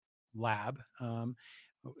lab,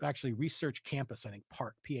 actually research campus, I think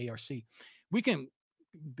PARC. We can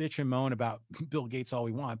bitch and moan about Bill Gates all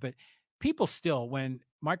we want, but people still, when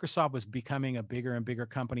Microsoft was becoming a bigger and bigger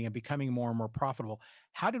company and becoming more and more profitable,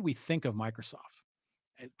 how did we think of Microsoft?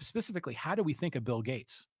 Specifically, how do we think of Bill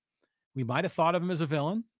Gates? We might have thought of him as a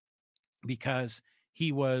villain because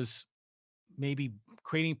he was maybe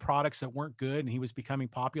creating products that weren't good and he was becoming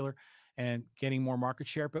popular and getting more market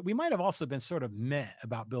share. But we might have also been sort of meh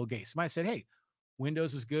about Bill Gates. We might have said, hey,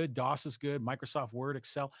 Windows is good, DOS is good, Microsoft Word,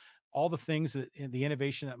 Excel, all the things that the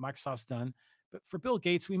innovation that Microsoft's done. But for Bill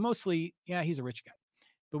Gates, we mostly, yeah, he's a rich guy,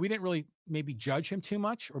 but we didn't really maybe judge him too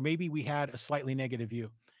much, or maybe we had a slightly negative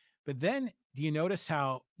view. But then do you notice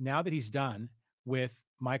how now that he's done with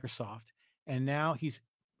Microsoft and now he's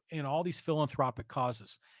in all these philanthropic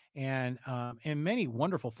causes and many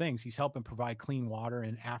wonderful things. He's helping provide clean water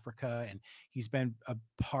in Africa, and he's been a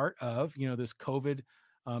part of this COVID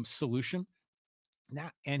solution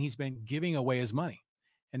now, and he's been giving away his money.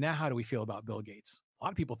 And now, how do we feel about Bill Gates? A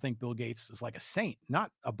lot of people think Bill Gates is like a saint,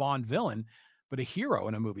 not a Bond villain, but a hero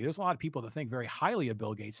in a movie. There's a lot of people that think very highly of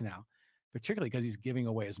Bill Gates now, particularly because he's giving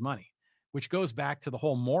away his money, which goes back to the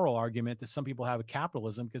whole moral argument that some people have with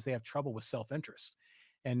capitalism because they have trouble with self-interest.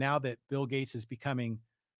 And now that Bill Gates is becoming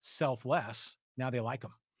selfless, now they like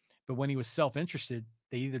him. But when he was self-interested,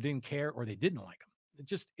 they either didn't care or they didn't like him.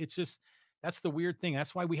 It's just that's the weird thing.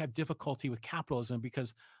 That's why we have difficulty with capitalism,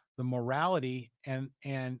 because the morality and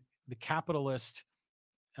the capitalist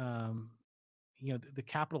the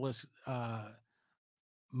capitalist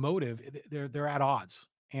motive, they're at odds.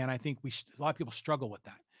 And I think a lot of people struggle with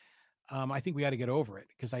that. I think we got to get over it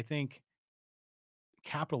because I think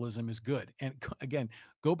capitalism is good. And again,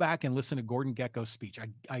 go back and listen to Gordon Gekko's speech.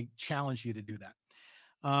 I challenge you to do that.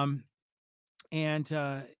 Um, And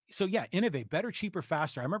so, yeah, innovate, better, cheaper,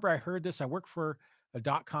 faster. I remember I heard this. I worked for a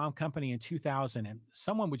dot-com company in 2000, and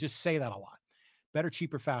someone would just say that a lot: better,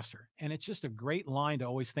 cheaper, faster. And it's just a great line to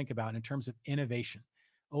always think about in terms of innovation.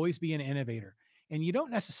 Always be an innovator. And you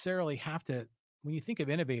don't necessarily have to, when you think of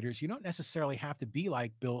innovators, you don't necessarily have to be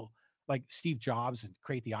like Steve Jobs and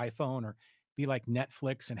create the iPhone, or be like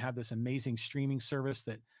Netflix and have this amazing streaming service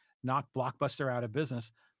that knocked Blockbuster out of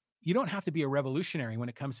business. You don't have to be a revolutionary when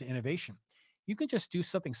it comes to innovation. You can just do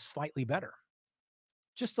something slightly better,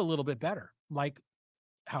 just a little bit better, like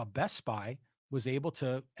how Best Buy was able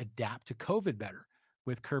to adapt to COVID better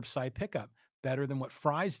with curbside pickup, better than what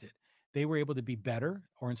Fry's did. They were able to be better,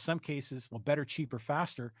 or in some cases, well, better, cheaper,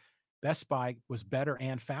 faster. Best Buy was better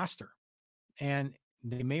and faster, and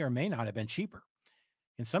they may or may not have been cheaper.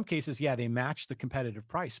 In some cases, yeah, they match the competitive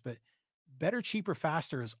price, but better, cheaper,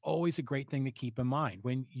 faster is always a great thing to keep in mind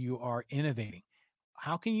when you are innovating.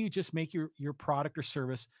 How can you just make your product or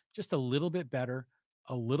service just a little bit better,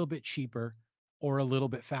 a little bit cheaper, or a little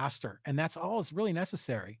bit faster? And that's all is really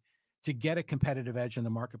necessary to get a competitive edge in the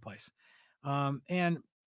marketplace. And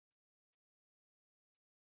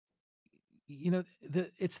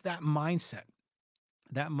it's that mindset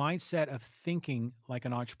of thinking like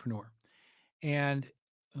an entrepreneur. And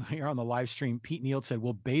here on the live stream, Pete Neal said,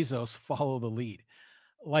 "Will Bezos follow the lead,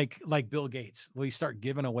 like Bill Gates? Will he start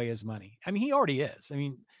giving away his money?" I mean, he already is. I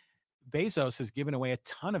mean, Bezos has given away a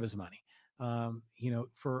ton of his money,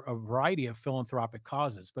 for a variety of philanthropic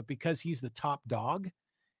causes. But because he's the top dog,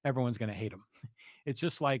 everyone's going to hate him. It's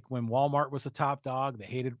just like when Walmart was the top dog, they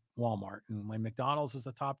hated Walmart, and when McDonald's is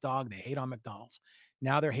the top dog, they hate on McDonald's.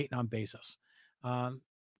 Now they're hating on Bezos. Um,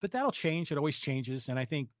 but that'll change. It always changes. And I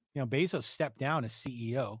think Bezos stepped down as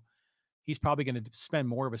CEO. He's probably going to spend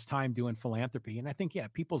more of his time doing philanthropy. And I think, yeah,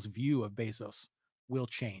 people's view of Bezos will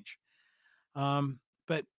change.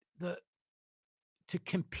 But the to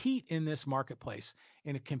compete in this marketplace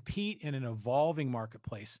and to compete in an evolving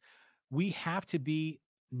marketplace, we have to be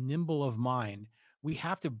nimble of mind. We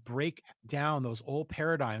have to break down those old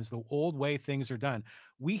paradigms, the old way things are done.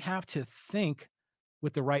 We have to think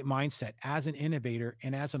with the right mindset as an innovator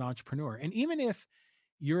and as an entrepreneur. And even if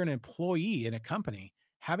you're an employee in a company,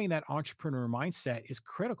 having that entrepreneur mindset is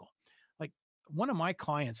critical. Like, one of my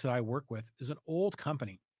clients that I work with is an old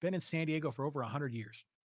company, been in San Diego for over 100 years.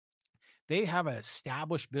 They have an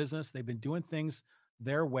established business. They've been doing things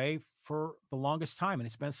their way for the longest time, and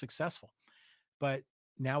it's been successful. But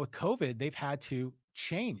now with COVID, they've had to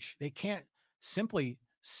change. They can't simply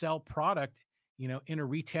sell product, in a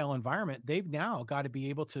retail environment. They've now got to be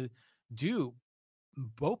able to do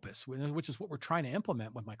BOPUS, which is what we're trying to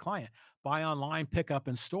implement with my client: buy online, pick up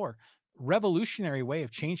in store. Revolutionary way of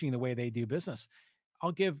changing the way they do business.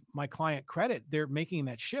 I'll give my client credit. They're making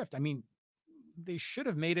that shift. I mean, they should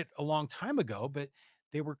have made it a long time ago, but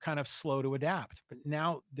they were kind of slow to adapt. But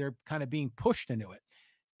now they're kind of being pushed into it.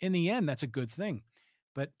 In the end, that's a good thing.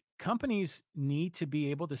 But companies need to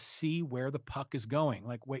be able to see where the puck is going,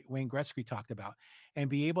 like Wayne Gretzky talked about, and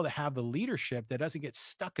be able to have the leadership that doesn't get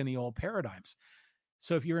stuck in the old paradigms.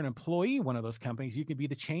 So if you're an employee, one of those companies, you can be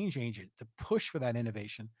the change agent to push for that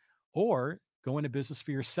innovation, or go into business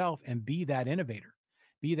for yourself and be that innovator.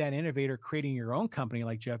 Be that innovator creating your own company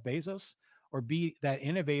like Jeff Bezos, or be that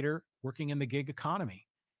innovator working in the gig economy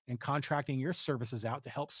and contracting your services out to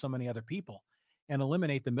help so many other people and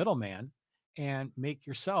eliminate the middleman and make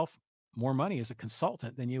yourself more money as a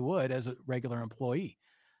consultant than you would as a regular employee.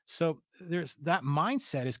 So there's that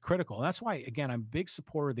mindset is critical. And that's why, again, I'm a big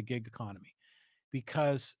supporter of the gig economy,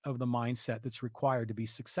 because of the mindset that's required to be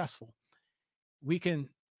successful. We can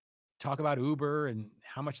talk about Uber and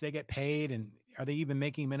how much they get paid, and are they even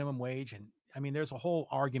making minimum wage? And I mean, there's a whole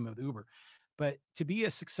argument with Uber. But to be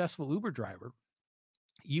a successful Uber driver,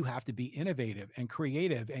 you have to be innovative and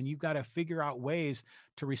creative, and you've got to figure out ways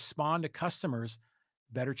to respond to customers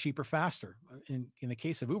better, cheaper, faster. In the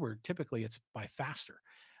case of Uber, typically it's by faster.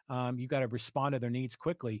 You got to respond to their needs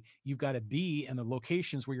quickly. You've got to be in the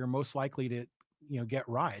locations where you're most likely to, get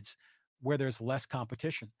rides, where there's less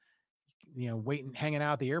competition. Waiting, hanging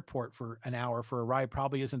out at the airport for an hour for a ride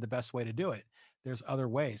probably isn't the best way to do it. There's other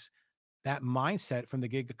ways. That mindset from the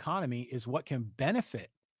gig economy is what can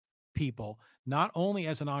benefit people, not only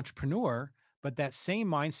as an entrepreneur, but that same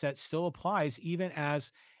mindset still applies even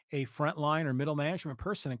as a frontline or middle management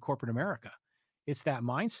person in corporate America. It's that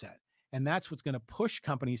mindset. And that's what's going to push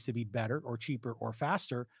companies to be better or cheaper or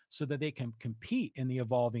faster so that they can compete in the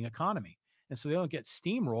evolving economy. And so they don't get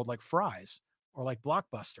steamrolled like Fry's or like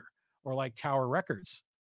Blockbuster or like Tower Records.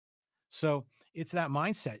 So it's that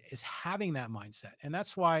mindset, is having that mindset. And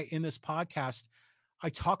that's why in this podcast, I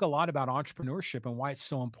talk a lot about entrepreneurship and why it's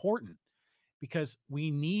so important, because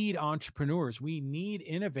we need entrepreneurs, we need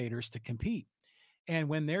innovators to compete. And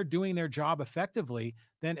when they're doing their job effectively,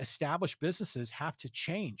 then established businesses have to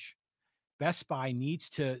change. Best Buy needs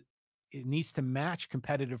to match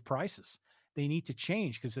competitive prices. They need to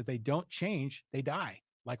change, because if they don't change, they die,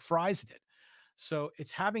 like Fry's did. So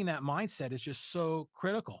it's having that mindset is just so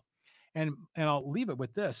critical. And I'll leave it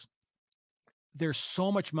with this. There's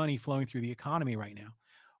so much money flowing through the economy right now,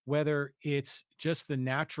 whether it's just the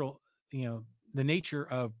natural, you know, the nature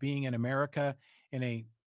of being in America in a,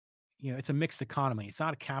 it's a mixed economy. It's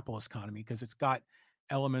not a capitalist economy because it's got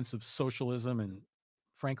elements of socialism and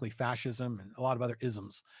frankly fascism and a lot of other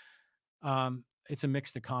isms. It's a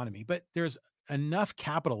mixed economy, but there's enough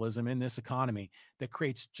capitalism in this economy that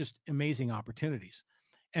creates just amazing opportunities.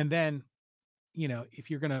 And then, if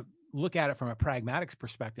you're going to look at it from a pragmatics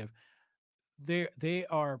perspective, they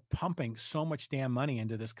are pumping so much damn money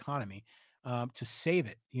into this economy, to save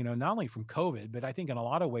it. Not only from COVID, but I think in a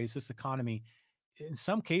lot of ways, this economy, in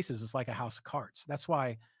some cases, is like a house of cards. That's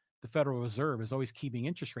why the Federal Reserve is always keeping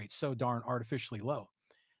interest rates so darn artificially low.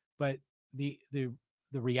 But the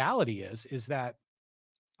reality is that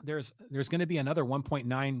there's going to be another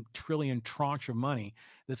 1.9 trillion tranche of money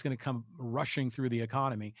that's going to come rushing through the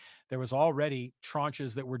economy. There was already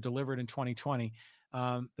tranches that were delivered in 2020.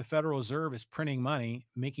 The Federal Reserve is printing money,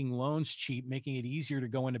 making loans cheap, making it easier to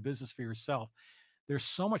go into business for yourself. There's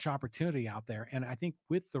so much opportunity out there, and I think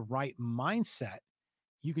with the right mindset,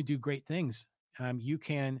 you can do great things. You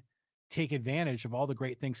can take advantage of all the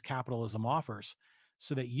great things capitalism offers,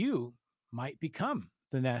 so that you might become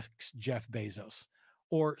the next Jeff Bezos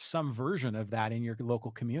or some version of that in your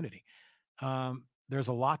local community. There's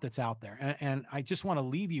a lot that's out there. And I just want to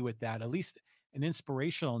leave you with that, at least an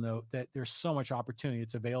inspirational note, that there's so much opportunity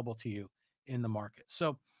that's available to you in the market.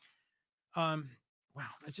 So, wow,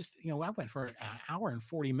 I went for an hour and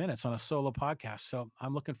 40 minutes on a solo podcast. So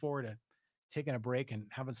I'm looking forward to taking a break and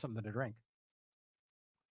having something to drink.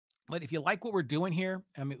 But if you like what we're doing here,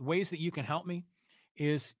 I mean, ways that you can help me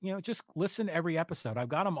is, just listen to every episode. I've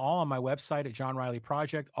got them all on my website at John Riley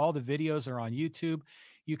Project. All the videos are on YouTube.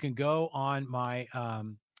 You can go on my,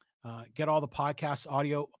 get all the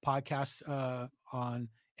audio podcasts on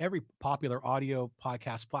every popular audio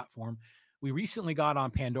podcast platform. We recently got on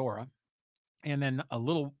Pandora, and then a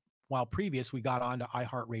little while previous, we got on to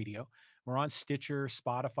iHeartRadio. We're on Stitcher,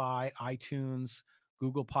 Spotify, iTunes,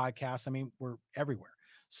 Google Podcasts. I mean, we're everywhere.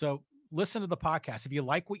 So listen to the podcast. If you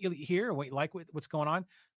like what you hear, or what you like what's going on,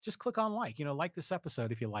 just click on like this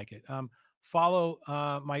episode if you like it. Follow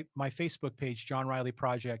my Facebook page, John Riley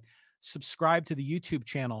Project. Subscribe to the YouTube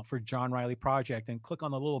channel for John Riley Project and click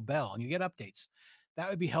on the little bell and you get updates. That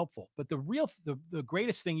would be helpful. But the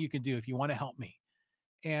greatest thing you can do if you want to help me,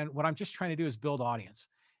 and what I'm just trying to do is build audience,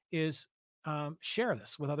 is share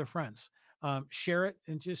this with other friends. Share it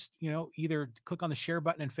and just, either click on the share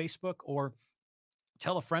button in Facebook or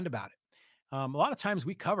tell a friend about it. A lot of times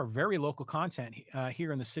we cover very local content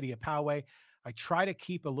here in the city of Poway. I try to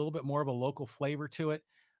keep a little bit more of a local flavor to it.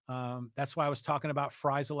 That's why I was talking about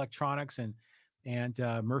Fry's Electronics and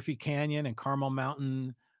Murphy Canyon and Carmel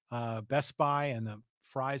Mountain, Best Buy and the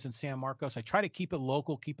Fry's in San Marcos. I try to keep it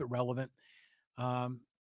local, keep it relevant.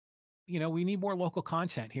 We need more local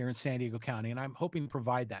content here in San Diego County, and I'm hoping to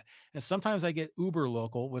provide that. And sometimes I get uber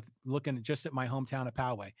local with looking just at my hometown of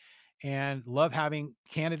Poway, and love having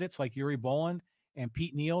candidates like Yuri Bolin and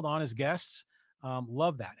Pete Neild on as guests.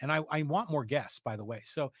 Love that. And I want more guests, by the way.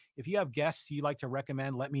 So if you have guests you'd like to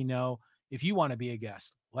recommend, let me know. If you want to be a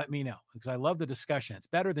guest, let me know, because I love the discussion. It's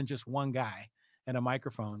better than just one guy and a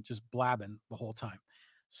microphone just blabbing the whole time.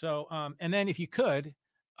 So, and then if you could,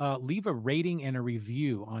 leave a rating and a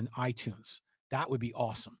review on iTunes. That would be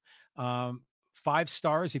awesome. 5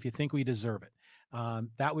 stars if you think we deserve it.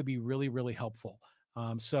 That would be really, really helpful.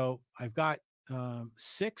 So I've got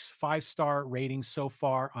 6 5-star ratings so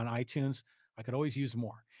far on iTunes. I could always use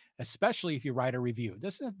more, especially if you write a review. It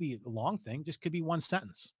doesn't have to be a long thing, just could be 1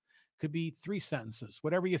 sentence, could be 3 sentences,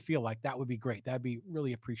 whatever you feel like. That would be great. That'd be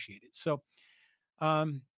really appreciated. So,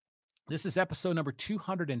 this is episode number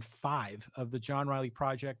 205 of the John Riley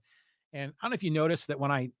Project. And I don't know if you noticed that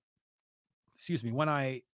when I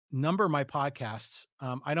number my podcasts,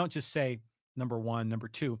 I don't just say number 1, number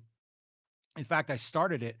 2. In fact, I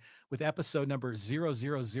started it with episode number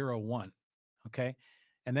 0001. Okay.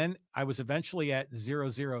 And then I was eventually at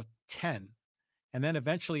 0010, and then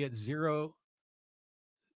eventually at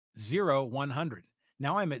 00100.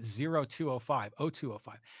 Now I'm at 0205.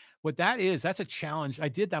 What that is, that's a challenge. I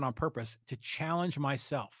did that on purpose to challenge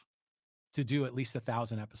myself to do at least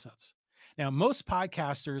 1,000 episodes. Now, most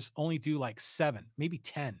podcasters only do like 7, maybe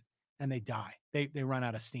 10, and they die. They run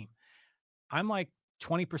out of steam. I'm like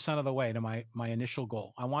 20% of the way to my initial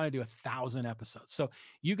goal. I want to do 1,000 episodes. So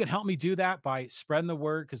you can help me do that by spreading the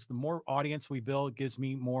word, because the more audience we build gives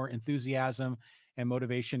me more enthusiasm and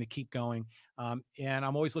motivation to keep going. And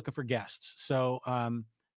I'm always looking for guests. So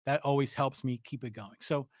that always helps me keep it going.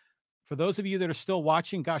 So for those of you that are still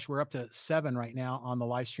watching, gosh, we're up to 7 right now on the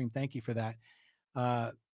live stream. Thank you for that.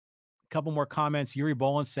 A couple more comments. Yuri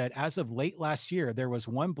Bolin said, as of late last year, there was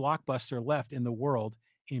one Blockbuster left in the world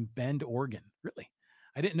in Bend, Oregon. Really?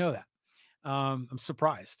 I didn't know that. I'm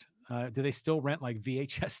surprised. Do they still rent like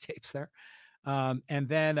VHS tapes there? And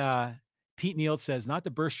then Pete Neal says, not to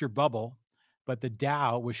burst your bubble, but the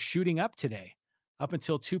Dow was shooting up today, up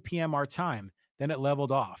until 2 p.m. our time. Then it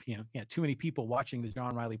leveled off. Yeah, too many people watching the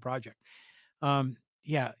John Riley Project.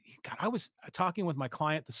 Yeah, God, I was talking with my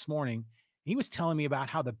client this morning. He was telling me about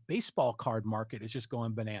how the baseball card market is just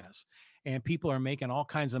going bananas, and people are making all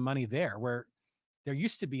kinds of money there, where there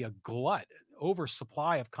used to be a glut,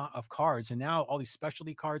 oversupply of cards, and now all these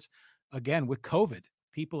specialty cards. Again, with COVID,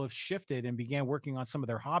 people have shifted and began working on some of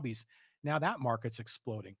their hobbies. Now that market's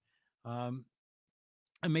exploding. Um,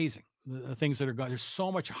 Amazing, the things that are going. There's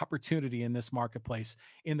so much opportunity in this marketplace,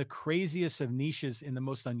 in the craziest of niches, in the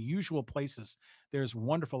most unusual places. There's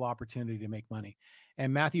wonderful opportunity to make money.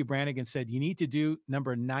 And Matthew Brannigan said, you need to do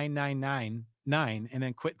number 9999 and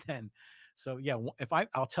then quit then. So yeah, if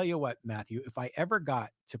I'll tell you what, Matthew, if I ever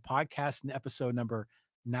got to podcast in episode number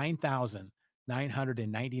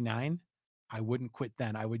 9999, I wouldn't quit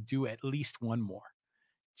then. I would do at least one more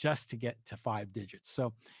just to get to 5 digits.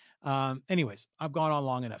 So anyways, I've gone on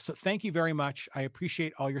long enough. So thank you very much. I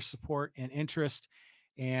appreciate all your support and interest.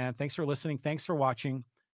 And thanks for listening. Thanks for watching.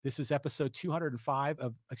 This is episode 205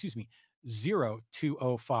 of, excuse me,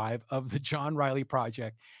 0205 of the John Riley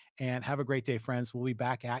Project. And have a great day, friends. We'll be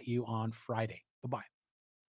back at you on Friday. Bye-bye.